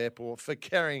Moscow airport for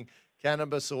carrying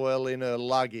cannabis oil in her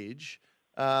luggage.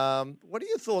 What are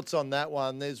your thoughts on that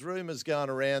one? There's rumours going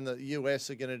around that the US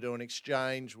are going to do an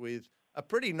exchange with a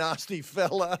pretty nasty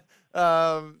fella,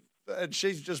 and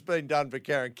she's just been done for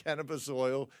carrying cannabis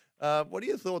oil. What are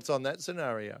your thoughts on that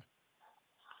scenario?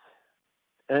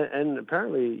 and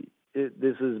apparently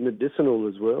this is medicinal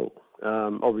as well.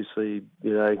 Obviously,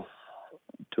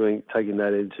 taking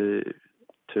that into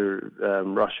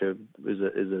Russia is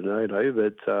a no-no,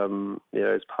 but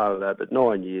it's part of that. But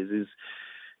 9 years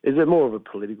is it more of a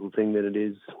political thing than it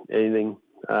is anything.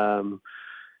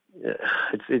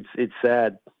 It's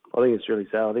sad. I think it's really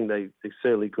sad. I think they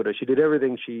certainly could have. She did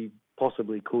everything she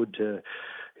possibly could to,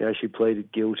 she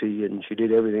pleaded guilty and she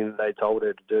did everything that they told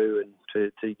her to do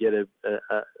and to get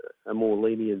a more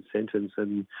lenient sentence.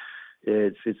 And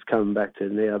it's coming back to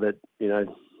now that,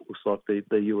 looks like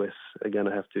the US are going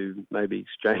to have to maybe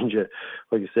exchange it.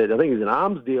 Like you said, I think he's an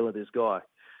arms dealer, this guy.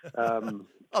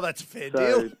 That's a fair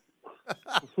deal.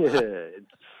 Yeah.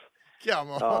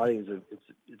 Come on. I think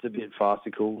it's a bit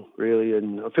farcical, really,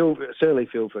 and I certainly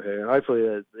feel for her.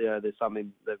 Hopefully, there's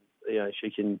something that she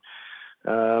can.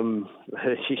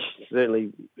 She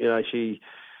certainly,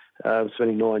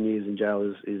 spending 9 years in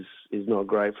jail is not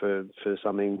great for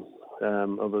something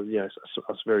of a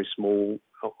very small,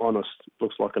 honest,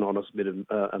 looks like an honest bit of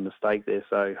a mistake there.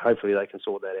 So hopefully they can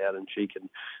sort that out and she can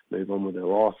move on with her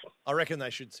life. I reckon they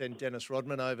should send Dennis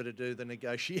Rodman over to do the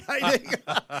negotiating.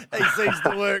 He seems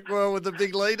to work well with the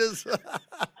big leaders.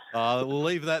 We'll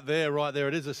leave that there, right there.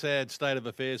 It is a sad state of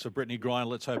affairs for Brittany Griner.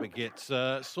 Let's hope it gets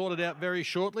sorted out very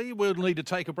shortly. We'll need to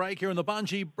take a break here on the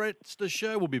Bunji Brettster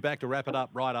Show. We'll be back to wrap it up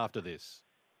right after this.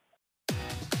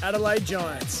 Adelaide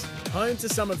Giants, home to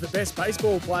some of the best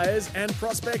baseball players and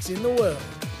prospects in the world.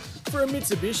 For a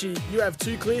Mitsubishi, you have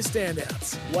two clear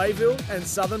standouts, Wayville and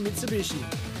Southern Mitsubishi,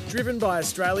 driven by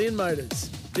Australian Motors.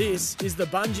 This is the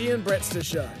Bunji and Brettster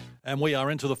Show. And we are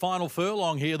into the final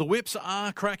furlong here. The whips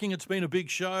are cracking. It's been a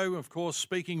big show. Of course,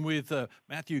 speaking with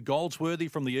Matthew Goldsworthy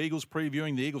from the Eagles,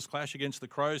 previewing the Eagles clash against the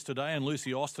Crows today, and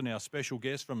Lucy Austin, our special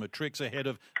guest from Matrix, ahead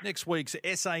of next week's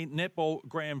SA Netball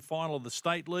Grand Final of the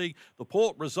State League, the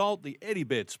Port result, the Eddie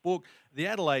Betts book, the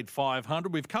Adelaide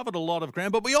 500. We've covered a lot of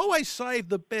ground, but we always save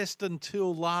the best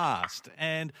until last.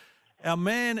 And our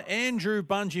man, Andrew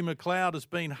Bunji McLeod, has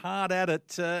been hard at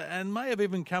it and may have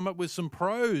even come up with some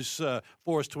pros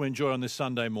for us to enjoy on this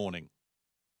Sunday morning.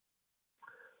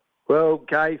 Well,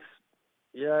 Case,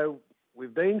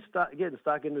 we've been getting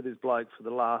stuck into this bloke for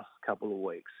the last couple of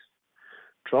weeks,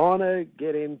 trying to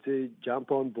get him to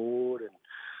jump on board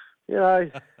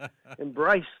and,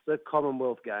 embrace the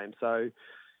Commonwealth game. So,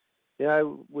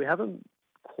 we haven't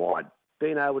quite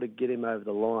been able to get him over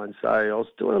the line. So I was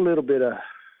doing a little bit of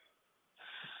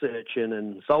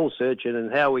soul searching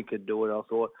and how we could do it. I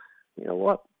thought, you know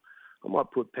what, I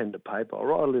might put pen to paper. I'll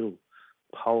write a little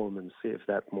poem and see if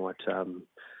that might,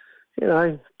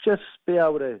 just be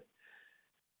able to,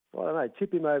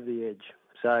 tip him over the edge.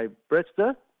 So,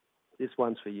 Brettster, this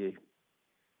one's for you.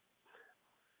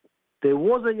 There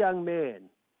was a young man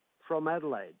from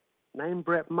Adelaide named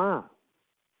Brett Maher,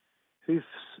 whose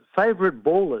favourite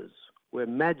ballers were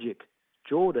Magic,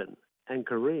 Jordan and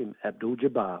Kareem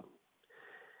Abdul-Jabbar.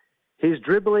 His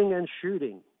dribbling and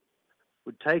shooting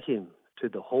would take him to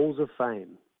the halls of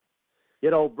fame.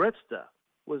 Yet old Brettster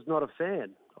was not a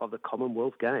fan of the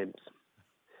Commonwealth Games.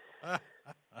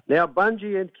 Now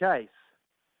Bunji and Case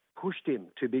pushed him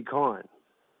to be kind,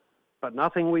 but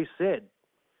nothing we said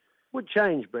would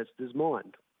change Brettster's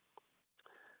mind.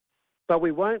 But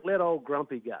we won't let old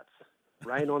Grumpy Guts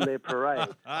rain on their parade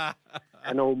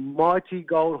an almighty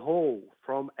gold haul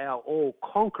from our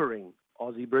all-conquering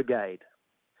Aussie Brigade.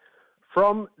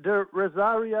 From De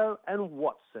Rosario and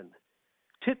Watson,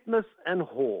 Titmus and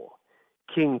Hoare,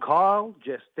 King Kyle,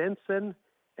 Jess Stenson,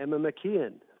 Emma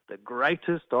McKeon, the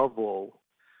greatest of all.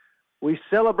 We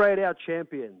celebrate our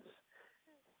champions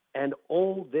and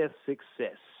all their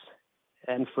success.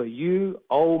 And for you,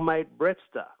 old mate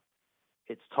Brettster,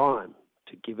 it's time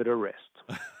to give it a rest.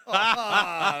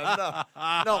 Not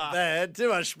bad. Too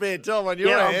much spare time on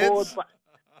your hands.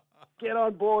 Get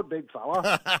on board, big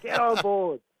fella. Get on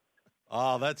board.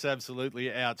 Oh, that's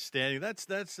absolutely outstanding.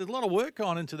 That's a lot of work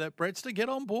gone into that, Brettster. Get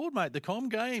on board, mate. The Com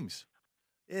Games.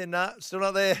 Yeah, no, still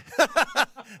not there.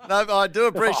 No, I do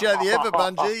appreciate the effort,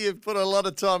 Bunji. You've put a lot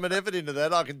of time and effort into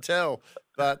that, I can tell.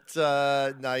 But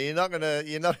no, you're not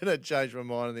gonna change my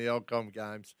mind in the old Com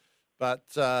Games. But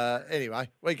anyway,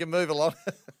 we can move along.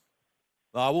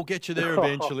 We'll get you there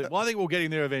eventually. Well, I think we're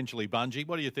getting there eventually, Bunji.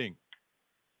 What do you think?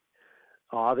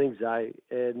 I think so.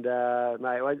 And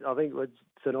mate, I think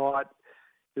tonight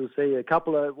you'll see a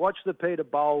couple of watch the Peter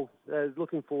Bowl.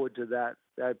 Looking forward to that.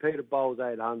 Peter Bowl's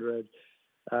 800.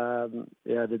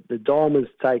 The Diamonds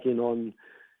taking on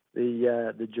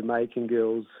the Jamaican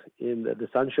girls in the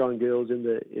Sunshine Girls in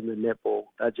the netball.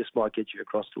 That just might get you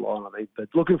across the line, I think. But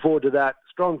looking forward to that.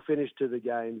 Strong finish to the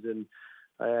games, and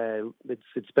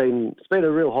it's been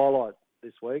a real highlight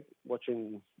this week,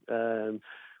 watching our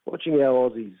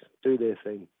Aussies do their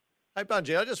thing. Hey,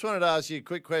 Bunji, I just wanted to ask you a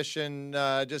quick question,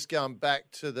 just going back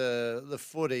to the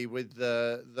footy with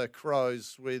the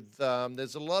Crows.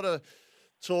 There's a lot of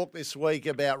talk this week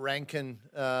about Rankin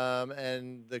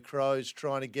and the Crows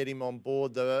trying to get him on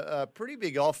board. A pretty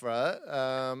big offer,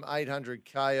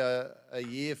 $800K a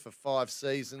year for 5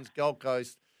 seasons. Gold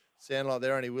Coast sound like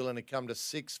they're only willing to come to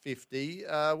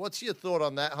 $650. What's your thought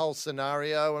on that whole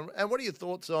scenario, and what are your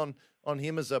thoughts on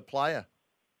him as a player?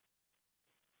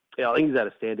 Yeah, I think he's had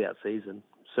a standout season.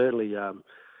 Certainly,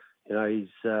 he's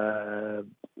the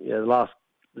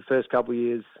first couple of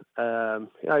years,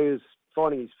 he was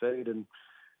finding his feet, and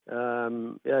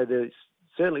there's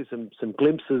certainly some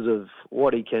glimpses of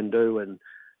what he can do. And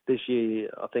this year,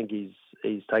 I think he's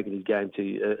taken his game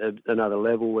to another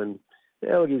level. And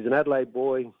look, he's an Adelaide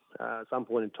boy. At some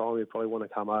point in time, he'll probably want to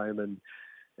come home. And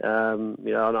I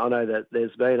know that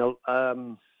there's been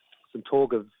some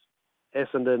talk of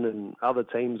Essendon and other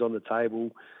teams on the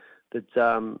table that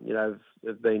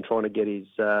have been trying to get his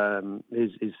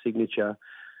signature.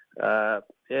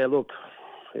 Look,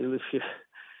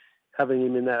 having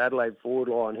him in that Adelaide forward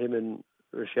line, him and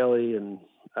Rochelle and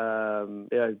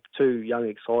 2 young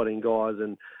exciting guys,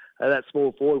 and that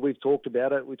small forward, we've talked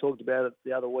about it. We talked about it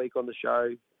the other week on the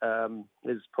show.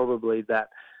 Is probably that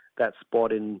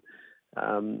spot in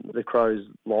the Crows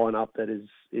lineup that is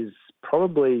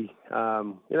probably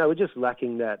we're just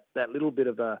lacking that little bit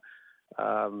of a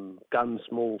gun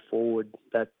small forward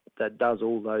that does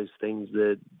all those things,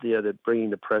 that bringing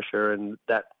the pressure and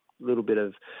that little bit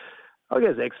of, I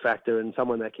guess, X factor, and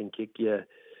someone that can kick you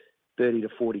 30 to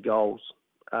 40 goals,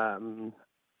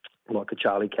 like a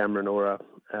Charlie Cameron or a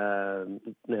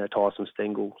Tyson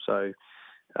Stengel. So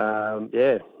and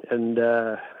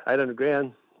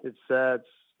 $800,000, it's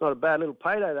not a bad little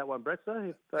payday, that one,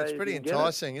 Brettster. It's pretty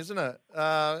enticing, isn't it?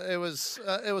 It was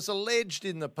alleged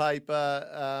in the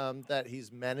paper that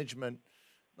his management,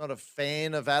 not a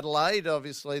fan of Adelaide.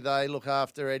 Obviously, they look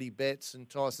after Eddie Betts and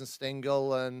Tyson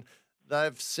Stengel, and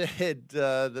they've said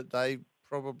that they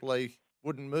probably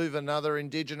wouldn't move another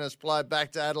Indigenous player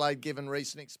back to Adelaide given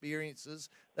recent experiences.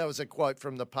 That was a quote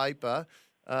from the paper.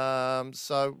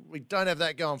 So we don't have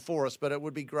that going for us, but it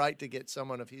would be great to get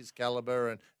someone of his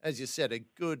calibre. And as you said, a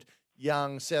good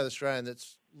young South Australian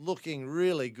that's looking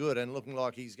really good and looking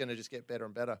like he's going to just get better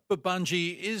and better. But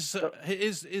Bunji, is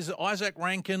Isaac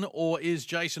Rankin or is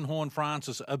Jason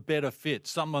Horne-Francis a better fit?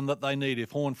 Someone that they need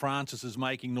if Horne-Francis is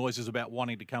making noises about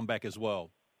wanting to come back as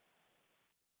well?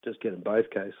 Just get them both,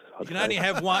 Case. You can only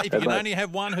have one. If you can only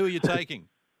have one, who are you taking?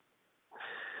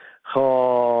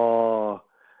 Oh.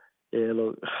 Yeah,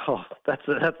 look, that's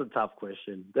a tough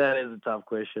question. That is a tough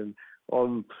question.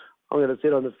 I'm going to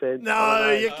sit on the fence. No,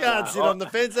 you can't sit on the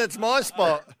fence. That's my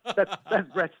spot. That's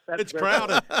Brett's. It's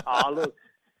crowded. Look,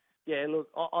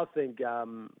 I think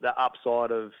the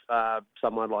upside of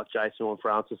someone like Jason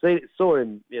Horne-Francis, saw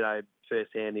him,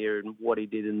 firsthand here and what he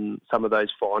did in some of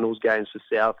those finals games for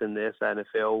South in the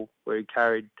SANFL, where he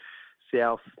carried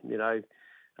South,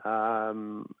 at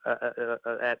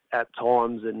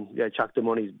times, and chucked him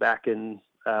on his back. And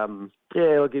I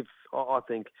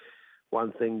think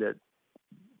one thing that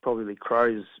probably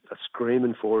Crows are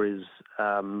screaming for is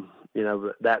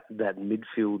that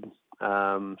midfield,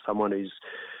 someone who's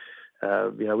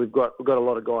we've got a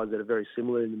lot of guys that are very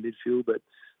similar in the midfield, but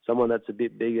someone that's a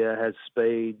bit bigger, has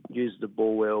speed, uses the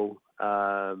ball well,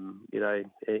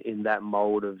 in that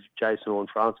mould of Jason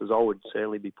Horne-Francis, I would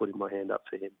certainly be putting my hand up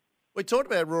for him. We talked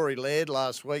about Rory Laird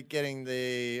last week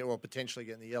potentially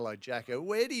getting the yellow jacket.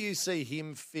 Where do you see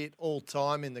him fit all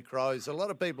time in the Crows? A lot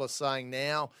of people are saying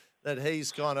now that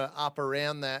he's kind of up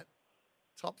around that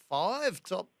top 5,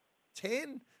 top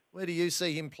 10. Where do you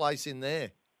see him place in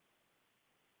there?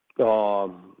 I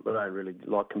don't really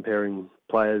like comparing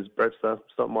players, Brettster.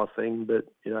 It's not my thing, but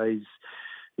he's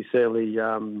certainly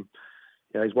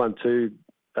he's won 2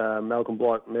 Malcolm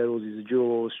Blight medals. He's a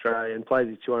dual Australian, plays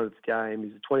his 200th game.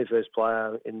 He's the 21st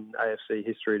player in AFC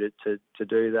history to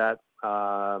do that,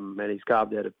 and he's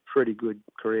carved out a pretty good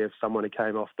career for someone who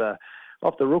came off the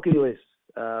rookie list.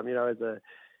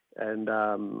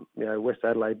 West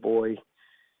Adelaide boy.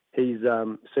 He's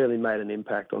certainly made an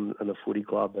impact on the footy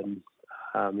club, and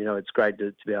it's great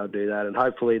to be able to do that, and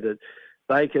hopefully that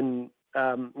they can.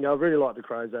 I've really liked the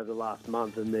Crows over the last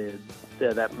month, and they're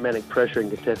that manic pressure and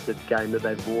contested game that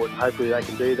they've brought. Hopefully they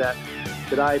can do that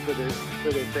today for the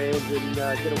fans and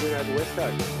get a win over West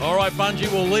Coast. All right,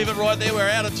 Bunji, we'll leave it right there. We're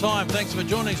out of time. Thanks for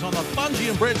joining us on the Bunji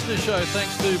and Brettster Show.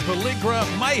 Thanks to Peligro,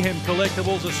 Mayhem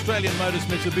Collectibles, Australian Motors,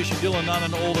 Mitsubishi, Dylan Nunn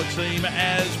and all the team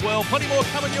as well. Plenty more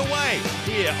coming your way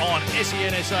here on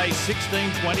SENSA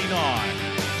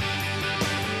 1629.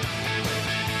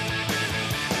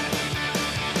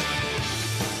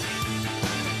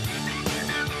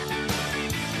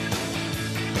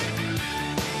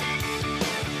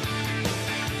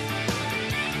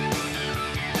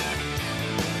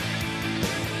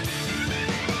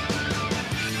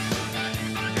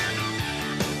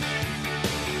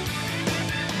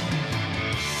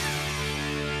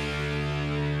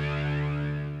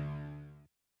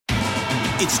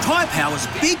 It's Tyre Power's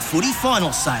Big Footy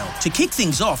Final Sale. To kick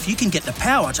things off, you can get the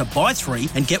power to buy 3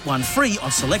 and get 1 free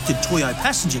on selected Toyo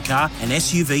passenger car and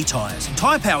SUV tyres.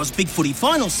 Tyre Power's Big Footy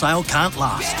Final Sale can't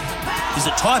last.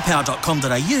 Visit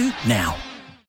tyrepower.com.au now.